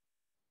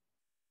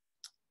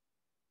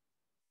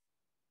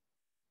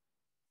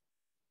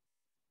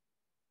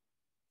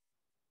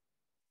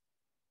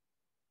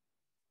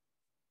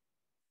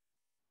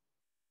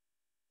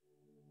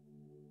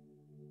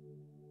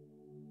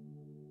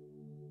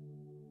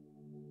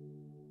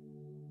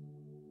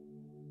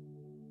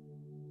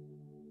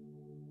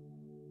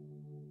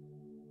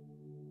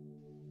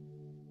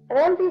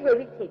 All the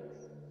heavy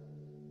things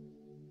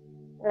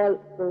all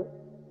go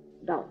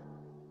down.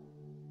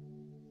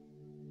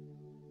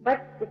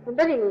 But the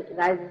Kundalini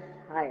rises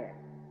higher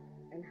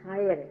and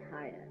higher and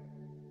higher,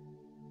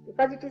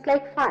 because it is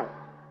like fire.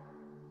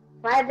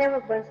 Fire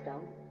never burns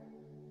down.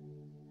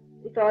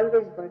 It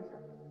always burns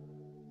up.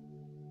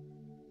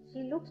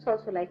 She looks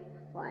also like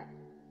fire.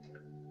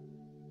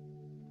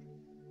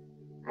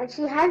 And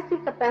she has the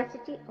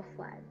capacity of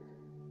fire.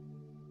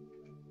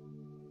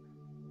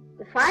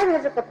 The fire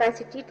has a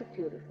capacity to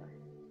purify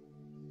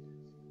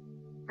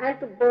and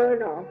to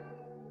burn off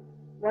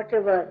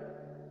whatever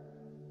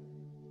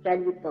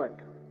can be burned.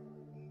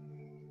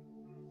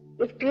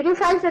 It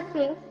purifies the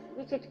things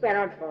which it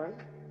cannot burn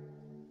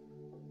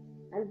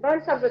and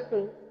burns off the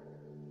things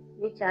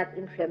which are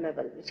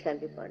inflammable, which can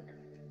be burned.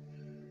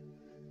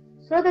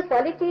 So the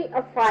quality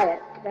of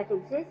fire that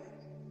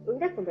exists in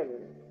the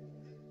Kundalini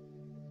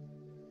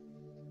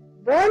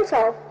burns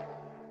off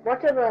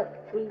whatever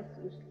is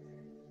useless.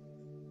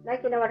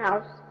 Like in our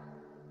house,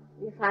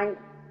 we find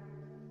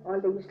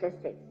all the useless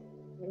things.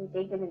 Then we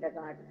take them in the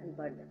garden and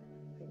burn them.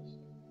 Finished.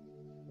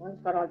 Once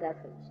for all, they are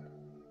finished.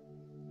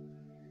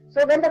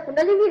 So when the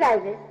Kundalini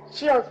rises,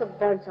 she also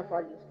burns off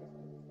all useless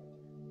things.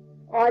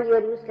 All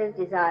your useless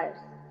desires,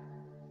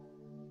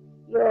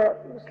 your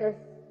useless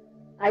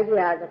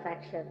ideas of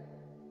action,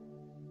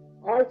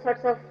 all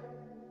sorts of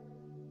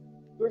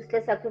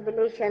useless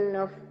accumulation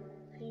of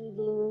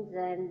feelings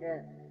and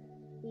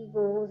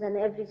egos and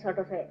every sort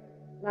of a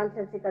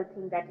nonsensical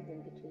thing that is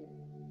in between.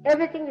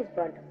 Everything is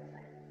burnt up by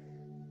fire,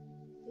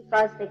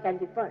 because they can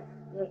be burnt.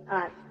 They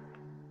are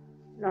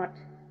not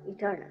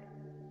eternal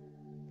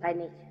by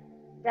nature.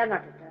 They are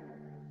not eternal.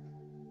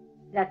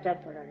 They are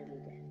temporarily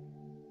there.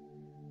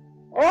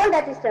 All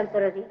that is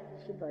temporary,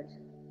 she burns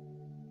up.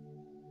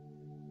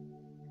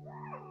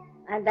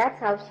 And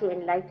that's how she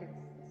enlightens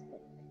the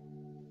spirit,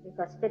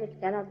 because spirit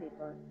cannot be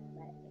burned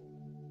by anything.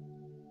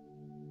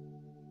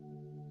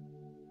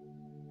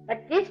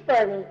 But this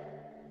burning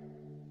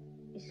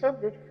is so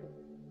beautiful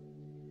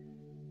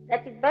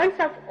that it burns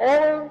off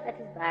all that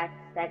is bad,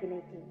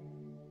 stagnating,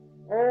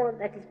 all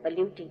that is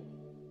polluting,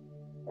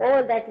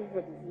 all that is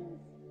a disease,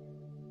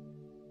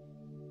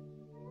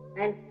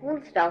 and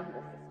cools down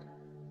the system.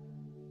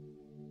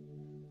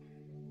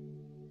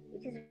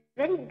 It is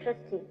very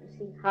interesting to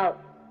see how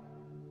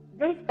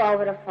this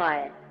power of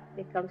fire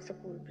becomes a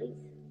cool breeze.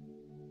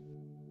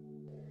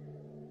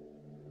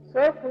 So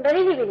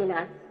Kundalini within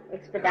us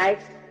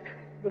expedites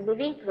the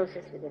living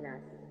process within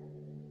us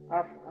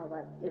of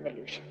our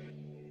evolution.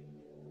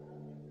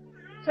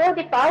 So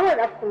the power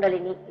of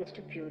Kundalini is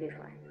to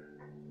purify.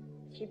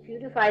 She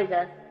purifies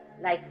us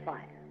like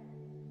fire.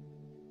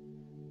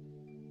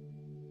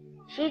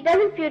 She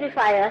doesn't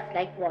purify us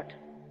like water.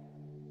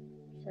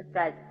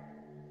 Surprising.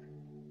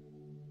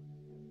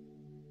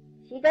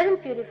 She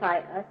doesn't purify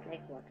us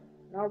like water.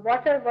 Now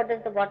water, what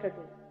does the water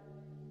do?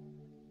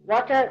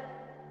 Water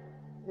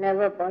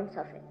never burns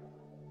off it,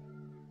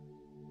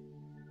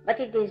 but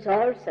it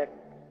dissolves certain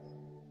things.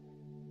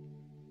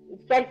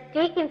 It can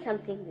take in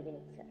something within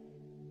itself.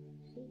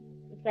 See?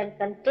 It can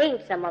contain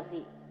some of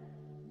the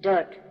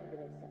dirt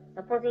within itself,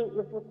 Supposing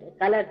you put a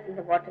color in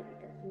the water,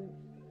 it assumes.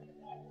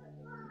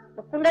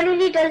 The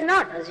Kundalini does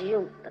not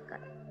assume the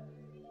color.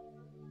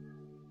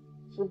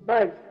 She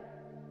burns.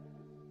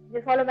 Do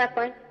you follow my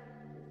point?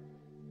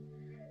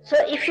 So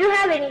if you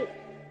have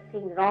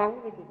anything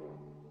wrong with you,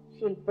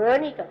 she'll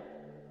burn it off.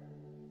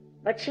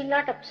 But she'll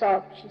not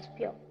absorb, she's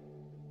pure.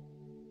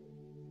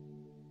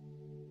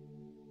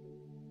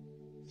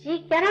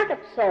 She cannot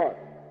absorb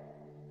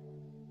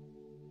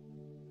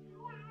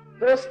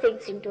those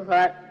things into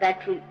her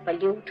that will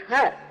pollute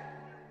her.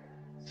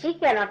 She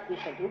cannot be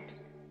polluted.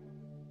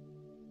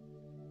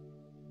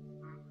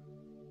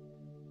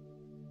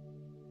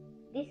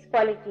 This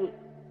quality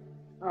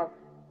of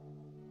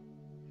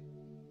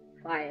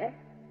fire,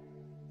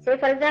 say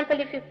for example,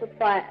 if you put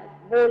fire,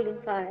 gold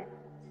in fire,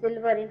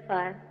 silver in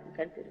fire, you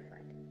can purify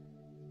it.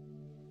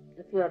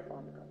 The pure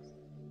form comes.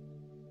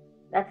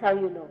 That's how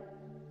you know.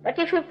 But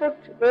if you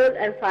put gold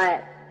and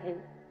fire in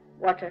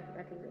water,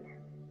 nothing will happen.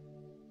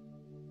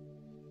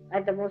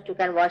 At the most you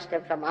can wash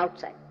them from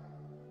outside.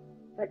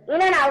 But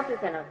in and out you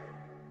cannot do.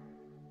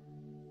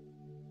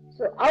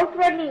 So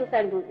outwardly you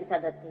can do with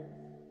other things.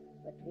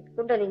 But with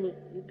Kundalini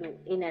you do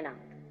in and out.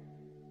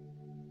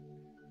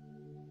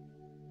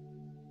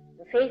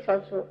 The face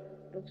also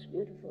looks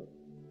beautiful,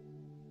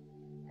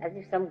 as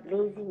if some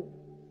glazing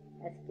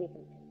has taken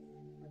place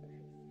on the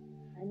face.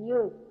 A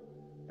new,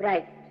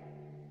 bright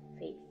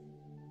face.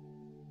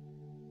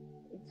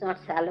 It's not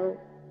sallow,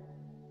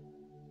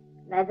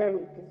 neither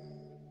it is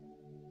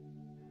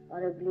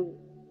horribly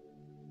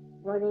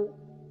worrying,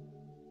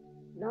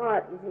 nor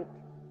is it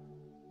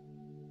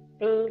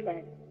pale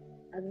and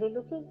ugly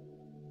looking,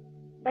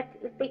 but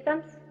it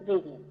becomes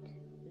radiant,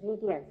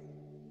 radiance.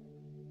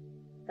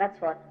 That's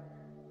what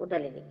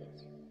Kundalini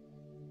gives you.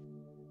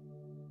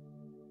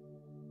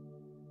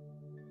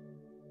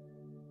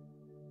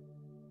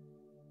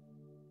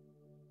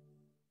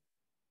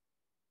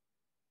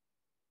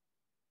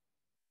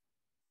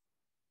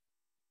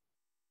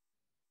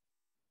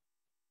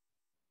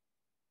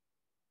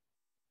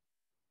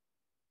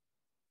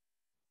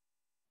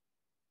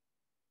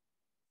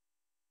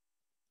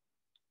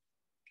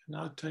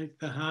 Now take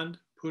the hand,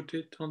 put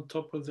it on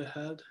top of the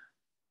head.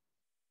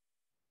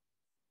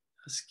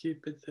 Just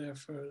keep it there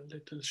for a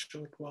little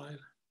short while.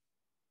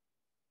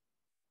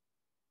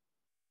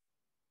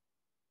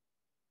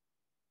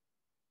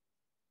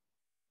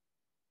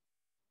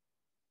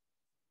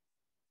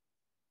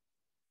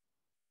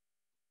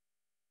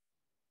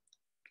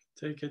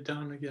 Take it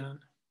down again.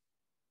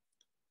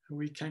 And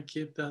we can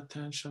keep the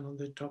attention on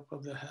the top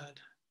of the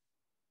head.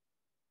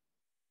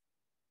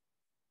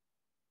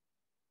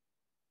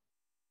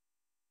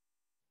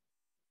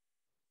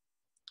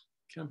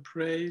 Can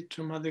pray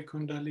to Mother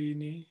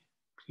Kundalini,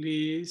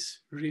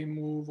 please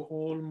remove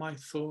all my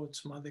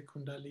thoughts, Mother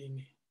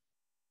Kundalini.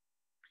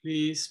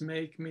 Please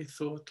make me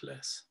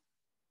thoughtless.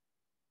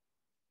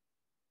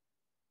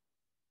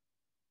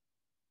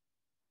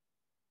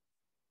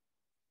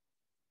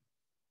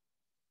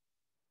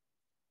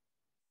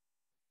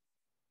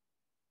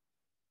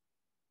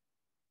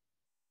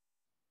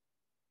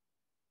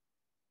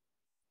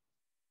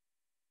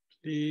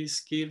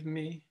 Please give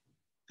me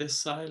the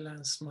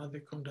silence, Mother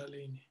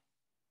Kundalini.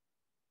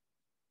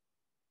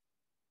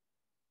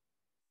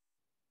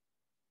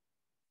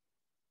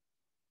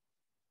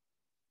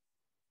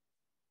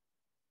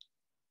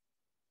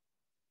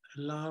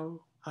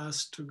 Allow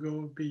us to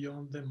go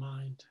beyond the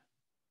mind,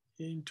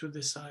 into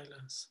the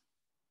silence.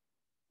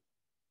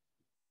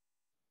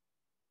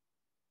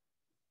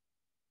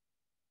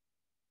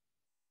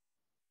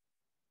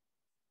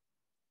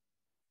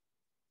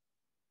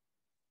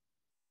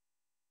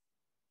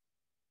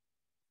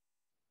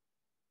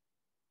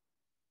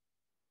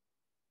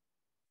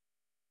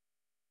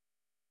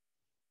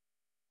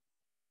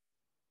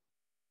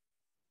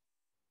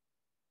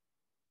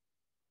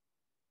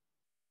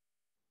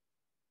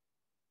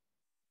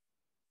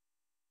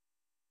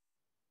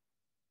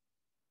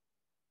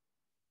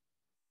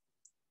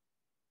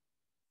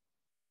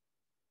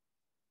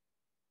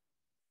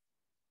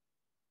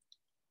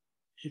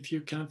 If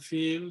you can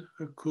feel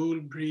a cool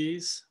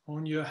breeze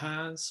on your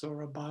hands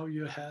or above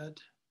your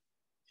head,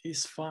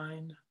 is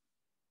fine.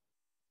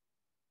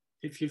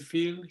 If you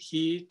feel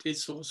heat,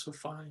 it's also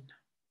fine.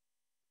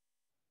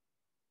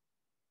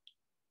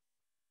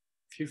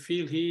 If you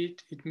feel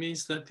heat, it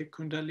means that the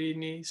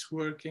Kundalini is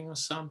working on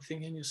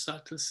something in your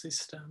subtle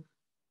system.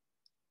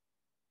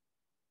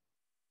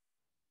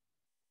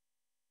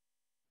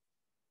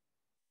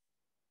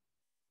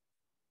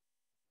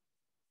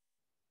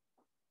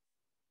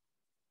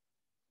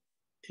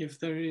 If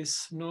there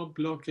is no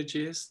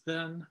blockages,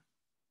 then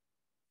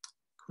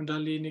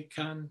Kundalini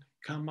can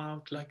come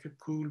out like a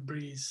cool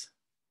breeze.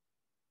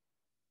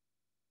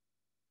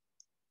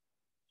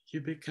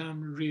 You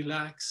become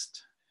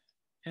relaxed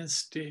and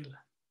still.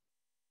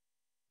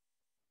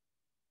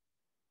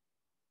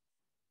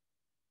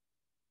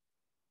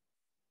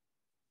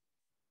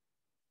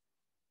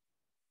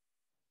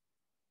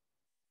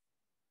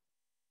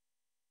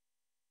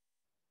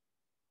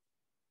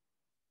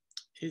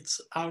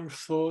 It's our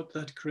thought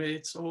that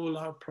creates all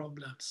our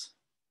problems.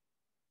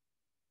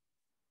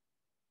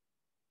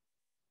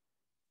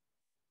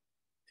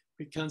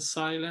 We can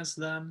silence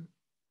them,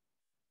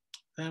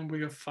 then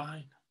we are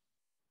fine.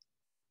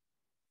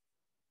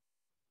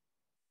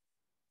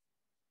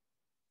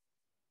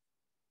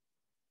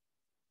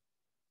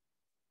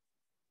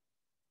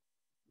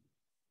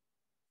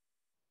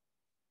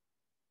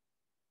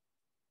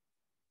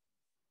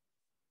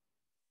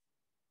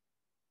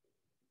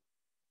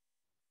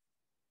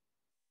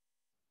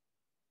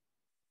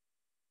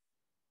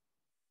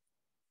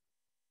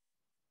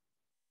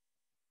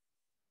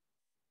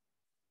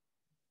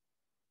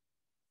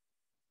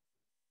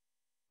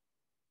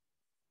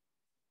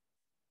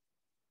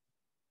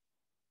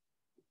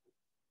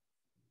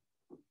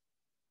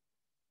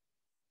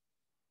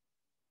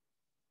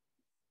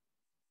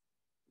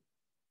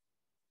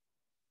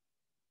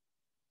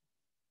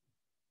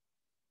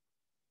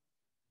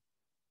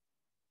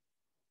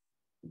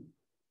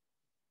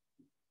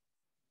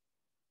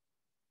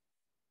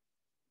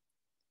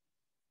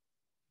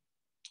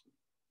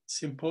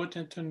 It's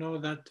important to know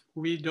that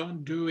we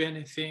don't do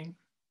anything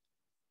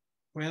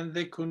when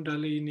the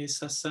Kundalini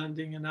is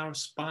ascending in our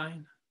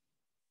spine.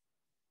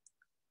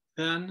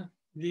 Then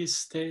this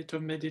state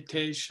of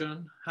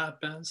meditation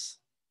happens.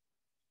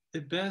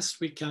 The best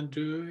we can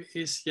do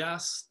is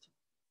just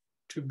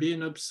to be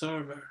an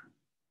observer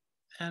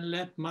and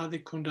let Mother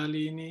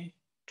Kundalini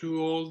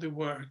do all the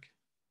work.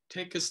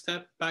 Take a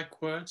step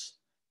backwards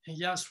and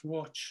just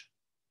watch.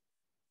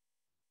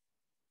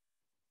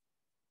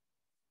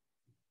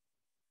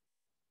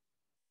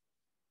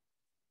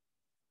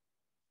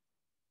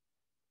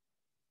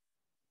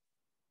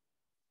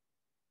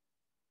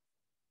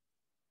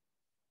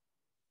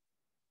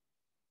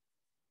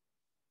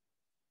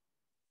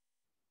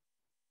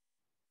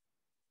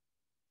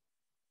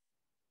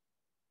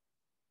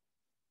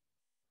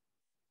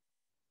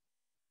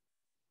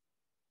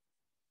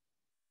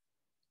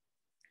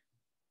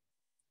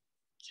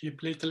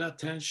 Keep little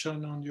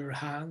attention on your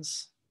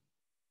hands,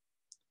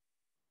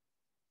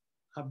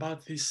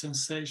 about these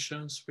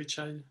sensations which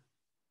I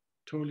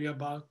told you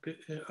about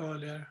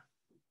earlier,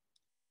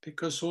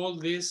 because all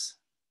this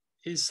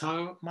is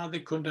how Mother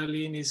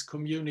Kundalini is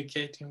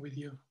communicating with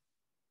you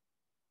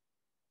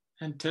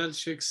and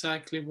tells you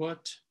exactly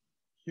what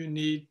you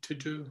need to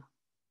do.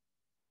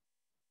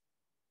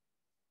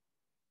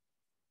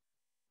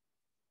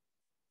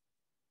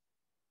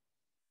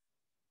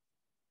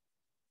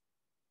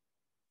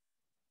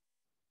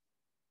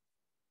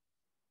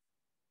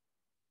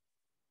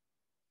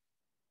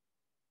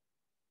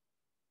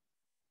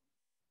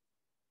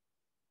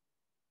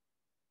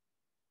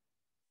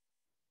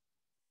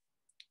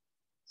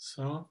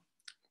 So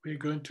we're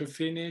going to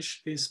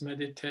finish this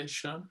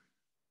meditation.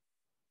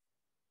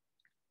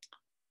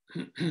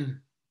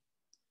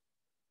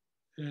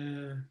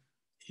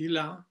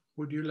 Ila,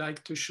 would you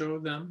like to show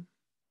them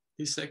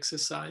this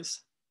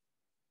exercise?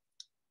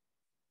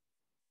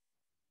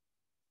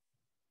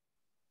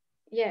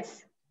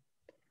 Yes.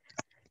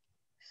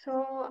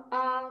 So,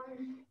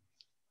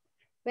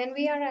 when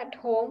we are at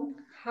home,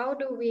 how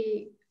do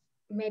we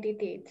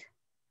meditate?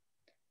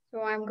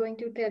 So, I'm going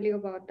to tell you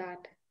about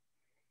that.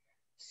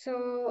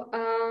 So,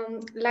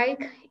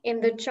 like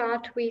in the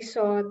chart, we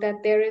saw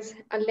that there is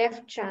a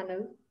left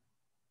channel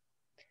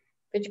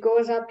which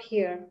goes up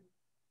here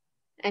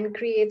and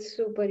creates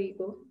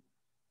superego.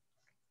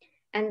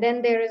 And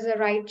then there is a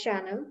right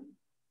channel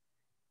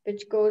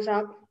which goes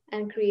up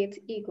and creates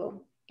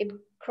ego. It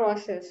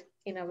crosses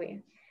in a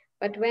way.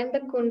 But when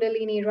the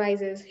Kundalini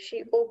rises,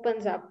 she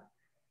opens up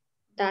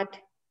that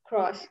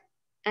cross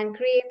and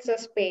creates a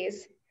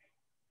space,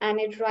 and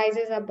it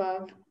rises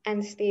above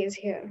and stays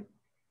here.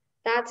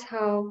 That's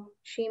how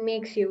she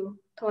makes you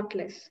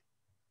thoughtless.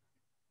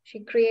 She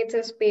creates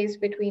a space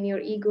between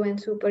your ego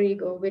and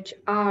superego, which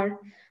are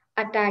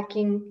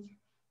attacking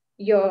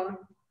your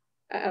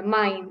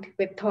mind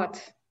with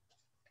thoughts.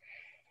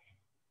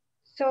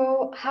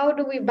 So, how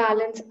do we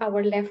balance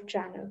our left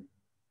channel?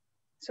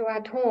 So,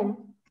 at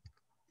home,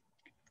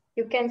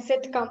 you can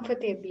sit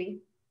comfortably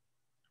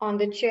on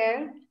the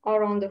chair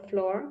or on the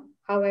floor,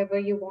 however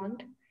you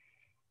want.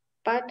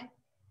 But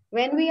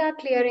when we are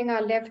clearing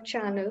our left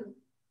channel,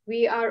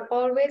 we are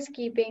always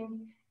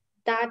keeping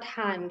that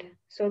hand.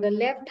 So the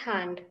left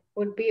hand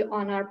would be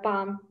on our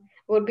palm,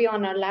 would be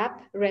on our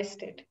lap,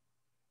 rested.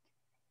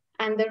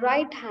 And the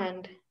right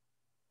hand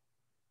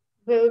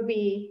will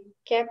be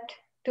kept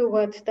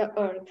towards the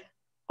earth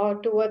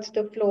or towards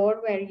the floor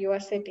where you are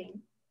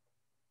sitting.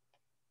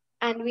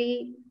 And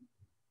we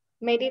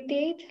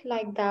meditate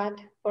like that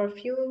for a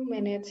few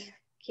minutes,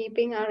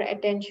 keeping our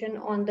attention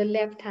on the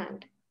left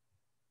hand,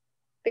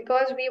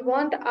 because we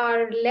want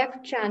our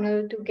left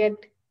channel to get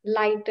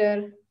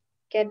lighter,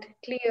 get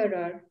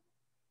clearer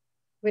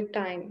with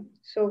time.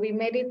 So we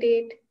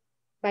meditate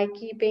by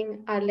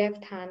keeping our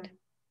left hand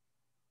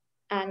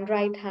and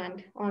right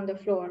hand on the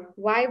floor.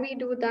 Why we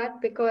do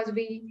that? Because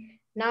we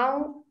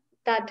now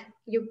that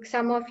you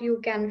some of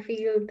you can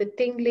feel the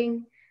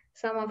tingling,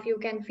 some of you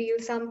can feel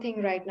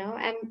something right now,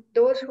 and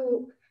those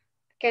who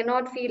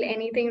cannot feel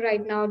anything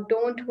right now,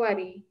 don't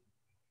worry.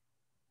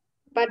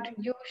 But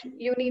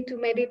you need to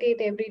meditate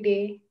every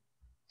day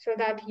so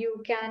that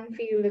you can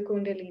feel the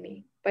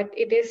Kundalini. But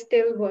it is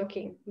still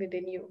working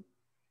within you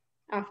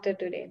after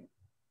today.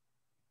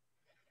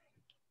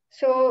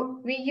 So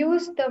we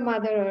use the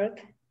Mother Earth,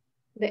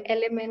 the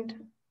element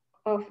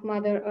of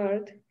Mother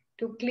Earth,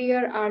 to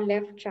clear our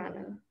left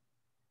channel.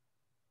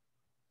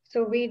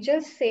 So we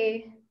just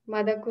say,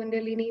 Mother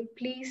Kundalini,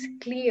 please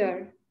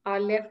clear our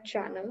left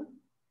channel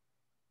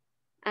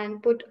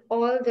and put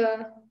all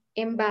the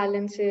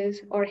imbalances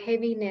or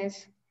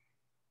heaviness,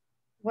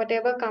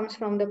 whatever comes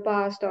from the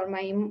past, or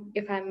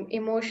if I'm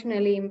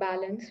emotionally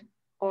imbalanced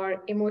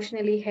or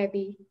emotionally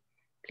heavy,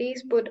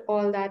 please put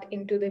all that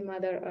into the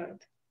Mother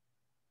Earth.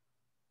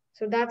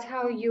 So that's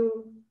how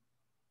you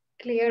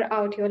clear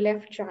out your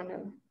left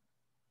channel.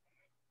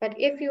 But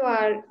if you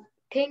are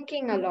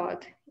thinking a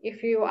lot,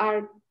 if you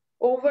are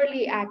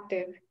overly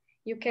active,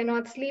 you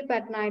cannot sleep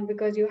at night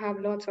because you have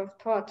lots of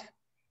thoughts.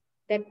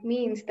 That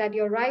means that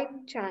your right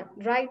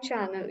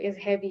channel is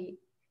heavy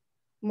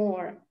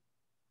more.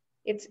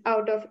 It's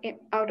out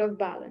of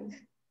balance.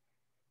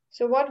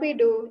 So what we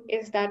do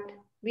is that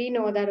we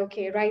know that,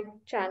 okay, right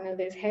channel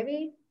is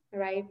heavy,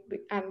 right?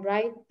 I'm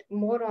right,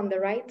 more on the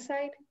right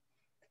side.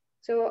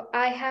 So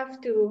I have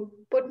to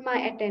put my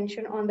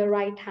attention on the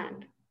right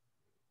hand.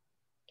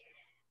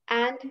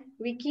 And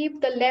we keep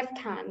the left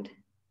hand.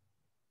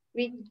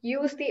 We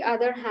use the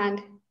other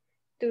hand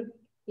to,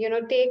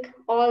 take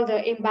all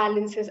the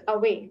imbalances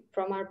away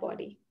from our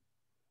body.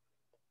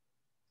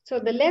 So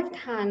the left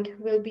hand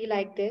will be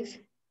like this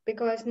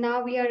because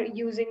now we are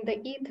using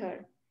the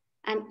ether,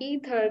 and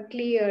ether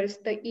clears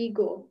the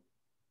ego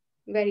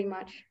very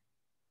much.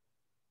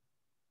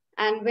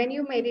 And when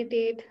you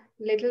meditate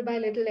little by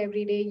little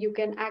every day, you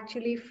can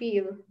actually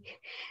feel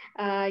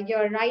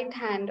your right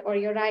hand or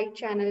your right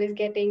channel is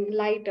getting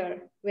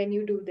lighter when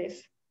you do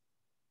this.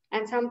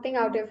 And something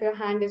out of your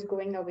hand is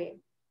going away,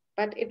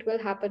 but it will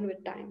happen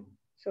with time.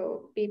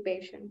 So be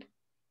patient.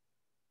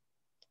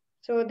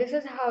 So this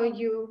is how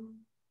you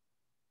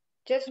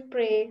just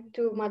pray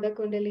to Mother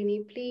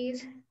Kundalini,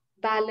 please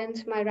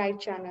balance my right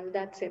channel.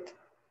 That's it.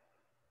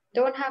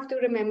 Don't have to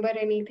remember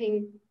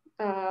anything.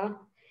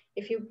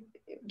 If you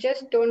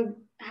just don't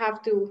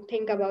have to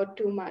think about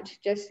too much,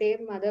 just say,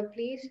 Mother,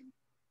 please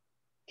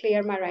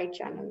clear my right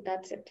channel.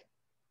 That's it.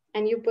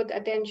 And you put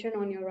attention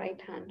on your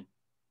right hand.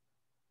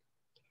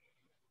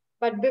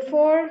 But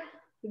before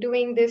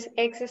doing this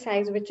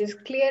exercise, which is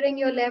clearing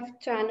your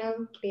left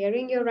channel,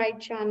 clearing your right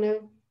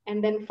channel,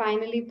 and then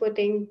finally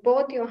putting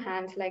both your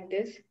hands like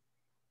this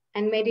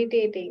and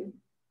meditating,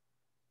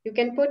 you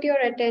can put your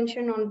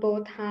attention on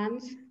both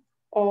hands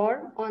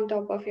or on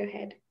top of your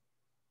head.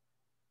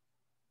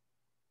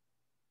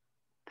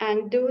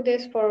 And do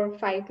this for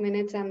 5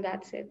 minutes, and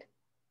that's it.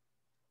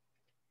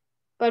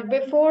 But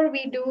before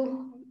we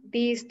do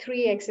these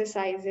 3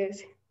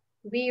 exercises,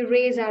 we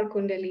raise our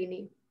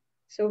Kundalini.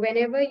 So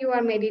whenever you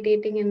are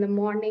meditating in the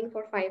morning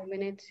for 5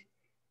 minutes,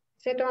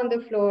 sit on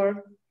the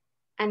floor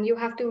and you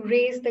have to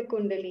raise the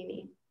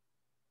Kundalini.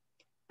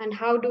 And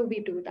how do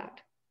we do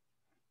that?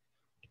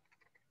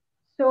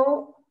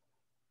 So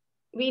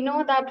we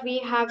know that we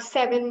have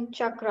 7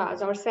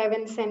 chakras or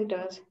 7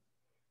 centers.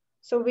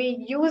 So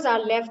we use our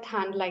left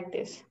hand like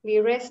this. We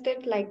rest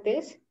it like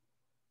this.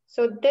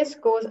 So this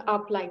goes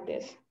up like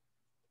this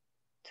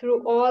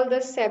through all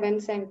the 7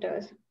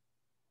 centers.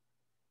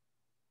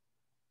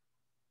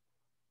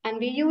 And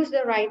we use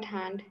the right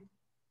hand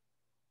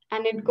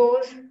and it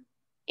goes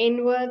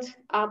inwards,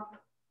 up,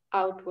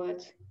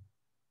 outwards,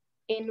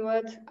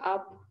 inwards,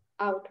 up,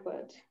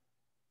 outwards.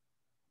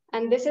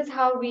 And this is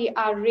how we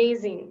are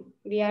raising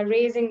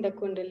the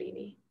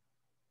Kundalini.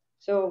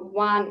 So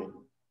 1,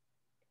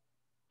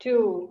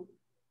 2,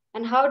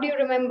 and how do you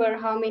remember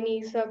how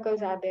many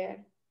circles are there?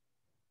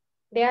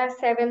 There are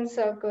 7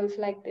 circles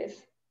like this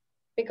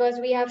because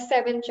we have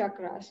 7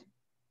 chakras.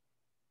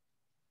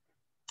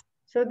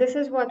 So this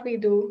is what we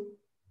do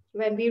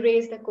when we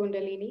raise the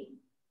Kundalini.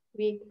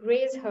 We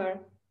raise her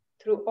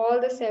through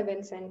all the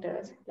 7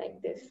 centers like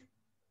this.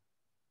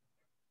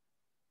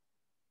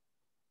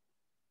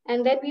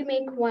 And then we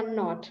make 1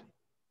 knot.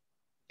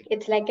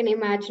 It's like an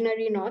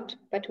imaginary knot,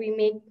 but we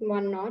make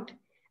 1 knot,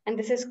 and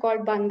this is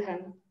called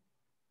bandhan.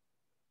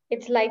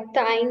 It's like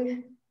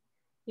tying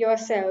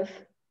yourself,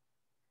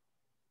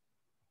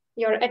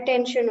 your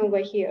attention over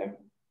here.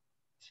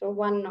 So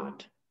 1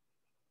 knot.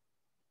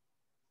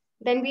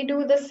 Then we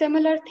do the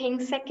similar thing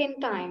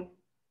 2nd time.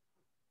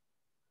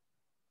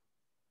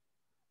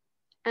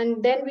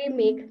 And then we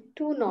make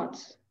 2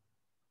 knots.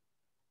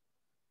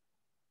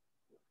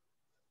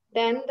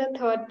 Then the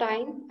 3rd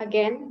time,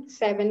 again,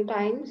 7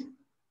 times,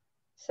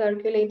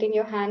 circulating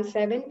your hand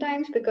 7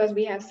 times because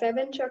we have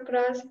 7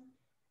 chakras.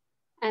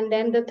 And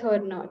then the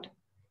 3rd knot.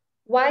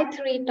 Why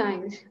 3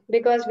 times?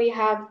 Because we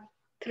have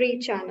 3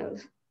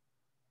 channels.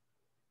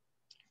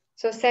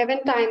 So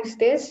 7 times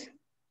this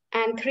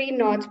and 3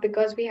 knots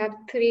because we have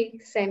 3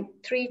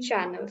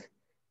 channels.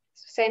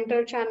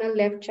 Center channel,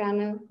 left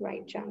channel,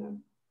 right channel.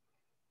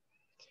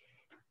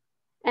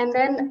 And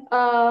then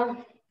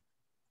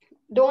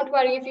don't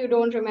worry if you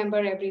don't remember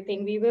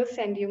everything. We will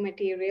send you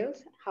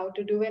materials how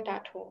to do it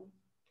at home.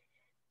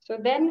 So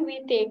then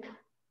we take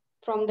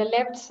from the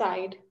left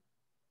side,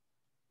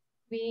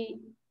 we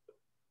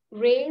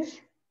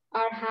raise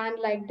our hand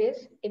like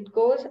this. It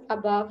goes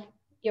above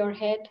your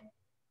head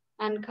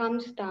and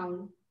comes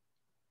down.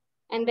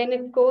 And then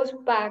it goes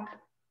back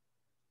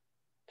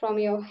from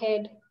your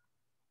head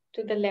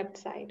to the left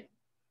side.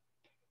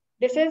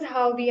 This is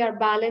how we are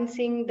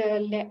balancing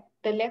the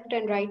left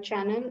and right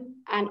channel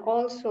and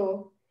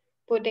also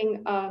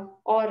putting a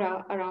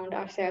aura around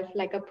ourselves,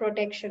 like a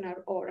protection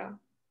or aura.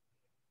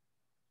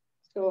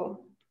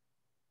 So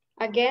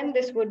again,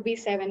 this would be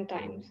 7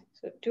 times.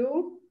 So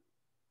 2,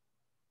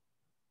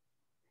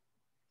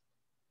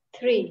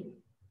 3.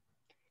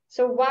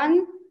 So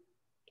 1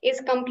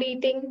 is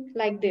completing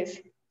like this.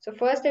 So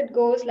first it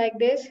goes like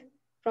this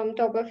from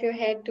top of your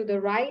head to the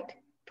right,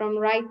 from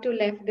right to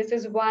left. This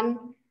is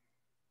 1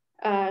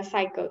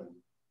 cycle.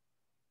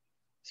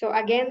 So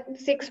again,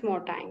 6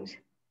 more times.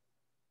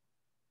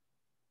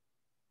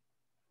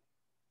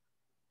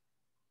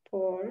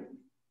 4,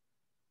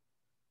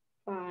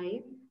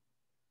 5,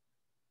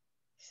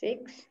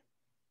 6,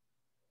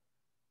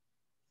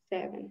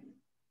 7.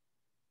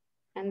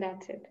 And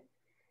that's it.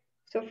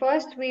 So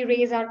first we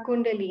raise our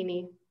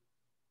Kundalini.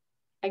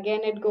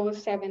 Again, it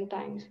goes 7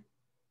 times.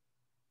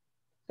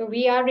 So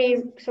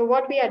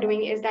what we are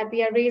doing is that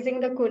we are raising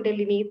the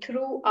Kundalini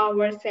through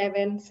our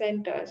 7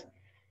 centers.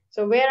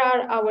 So where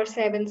are our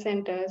 7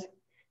 centers?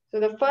 So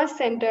the first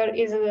center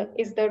is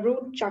the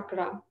root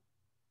chakra,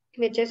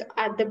 which is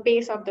at the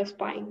base of the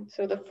spine.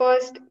 So the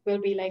first will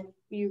be like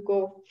you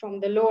go from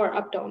the lower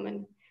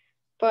abdomen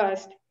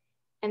first,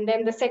 and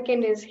then the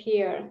second is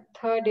here,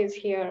 third is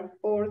here,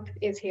 fourth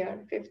is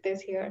here, fifth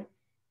is here,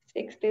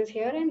 sixth is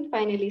here, and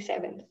finally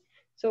seventh.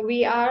 So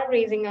we are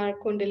raising our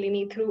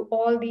Kundalini through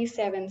all these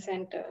 7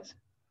 centers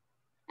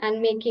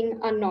and making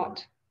a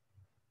knot,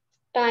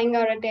 tying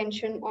our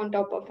attention on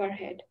top of our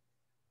head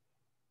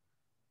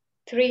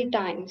 3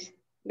 times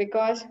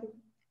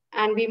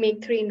and we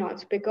make 3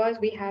 knots because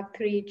we have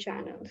 3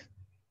 channels.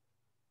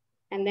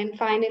 And then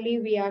finally,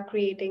 we are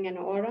creating an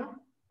aura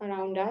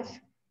around us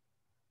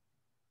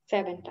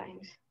 7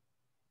 times.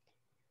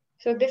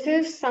 So this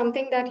is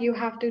something that you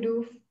have to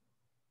do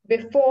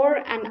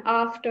before and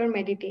after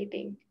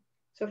meditating.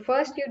 So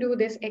first you do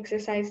this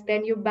exercise,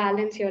 then you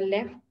balance your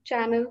left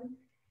channel,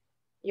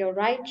 your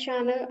right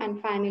channel, and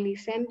finally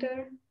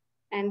center.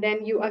 And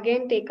then you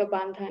again take a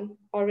bandhan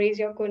or raise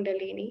your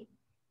Kundalini,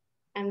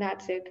 and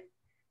that's it.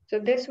 So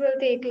this will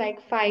take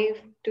like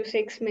 5 to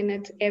 6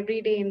 minutes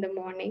every day in the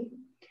morning.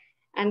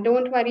 And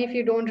don't worry if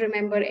you don't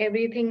remember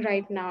everything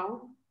right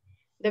now.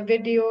 The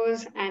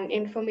videos and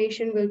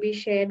information will be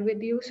shared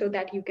with you so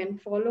that you can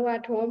follow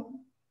at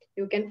home.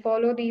 You can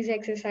follow these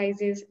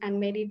exercises and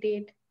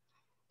meditate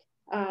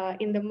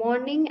in the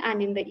morning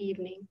and in the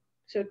evening.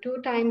 So 2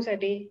 times a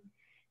day,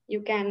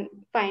 you can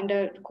find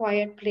a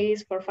quiet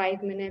place for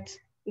 5 minutes,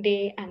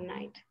 day and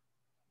night.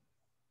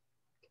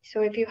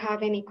 So if you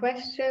have any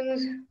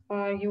questions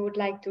or you would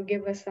like to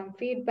give us some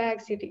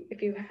feedbacks,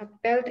 if you have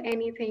felt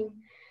anything,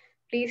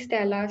 please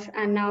tell us.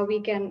 And now we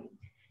can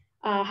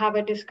have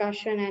a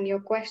discussion and your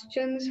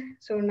questions.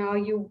 So now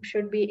you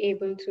should be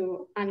able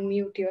to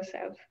unmute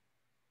yourself.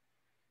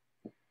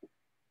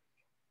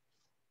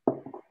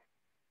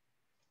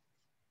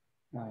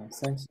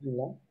 Thanks,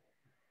 Ila.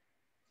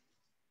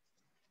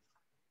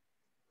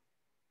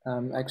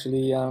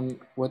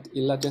 What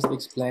Ila just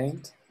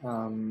explained,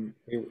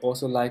 we would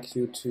also like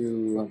you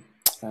to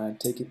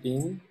take it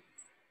in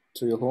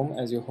to your home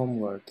as your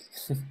homework.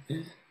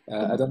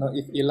 I don't know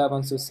if Ila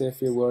wants to say a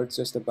few words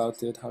just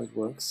about it, how it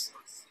works.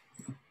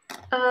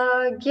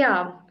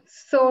 Yeah,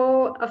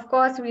 so of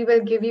course we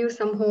will give you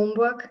some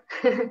homework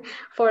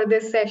for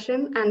this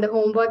session, and the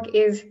homework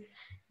is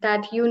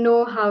that you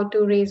know how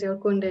to raise your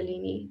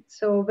Kundalini.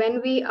 So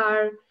when we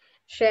are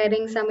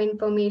sharing some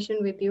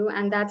information with you,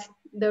 and that's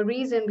the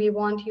reason we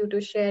want you to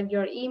share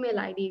your email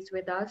IDs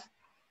with us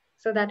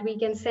so that we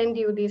can send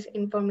you this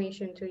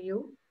information to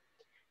you.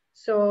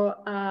 So,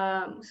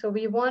 so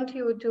we want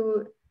you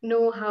to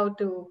know how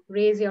to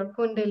raise your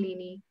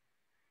Kundalini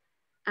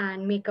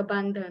and make a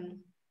bandhan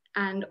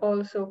and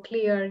also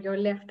clear your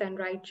left and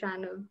right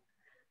channel.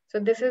 So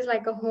this is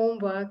like a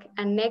homework,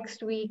 and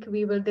next week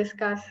we will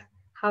discuss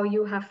how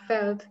you have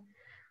felt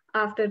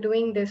after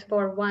doing this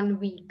for 1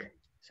 week.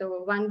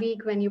 So 1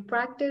 week when you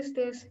practice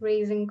this,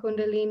 raising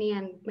Kundalini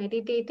and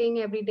meditating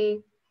every day,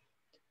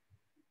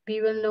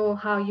 we will know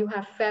how you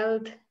have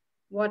felt,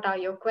 what are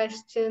your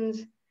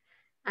questions,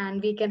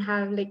 and we can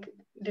have like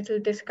little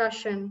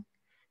discussion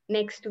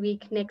next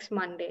week, next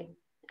Monday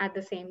at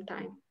the same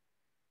time.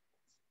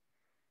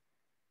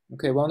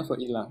 Okay, wonderful,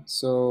 Ila.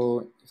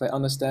 So if I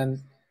understand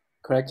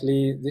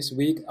correctly, this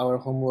week our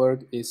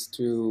homework is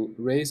to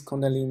raise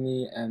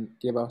Kundalini and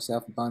give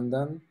ourselves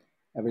bandhan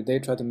every day,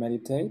 try to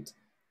meditate.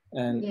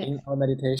 And Yes. in our meditation,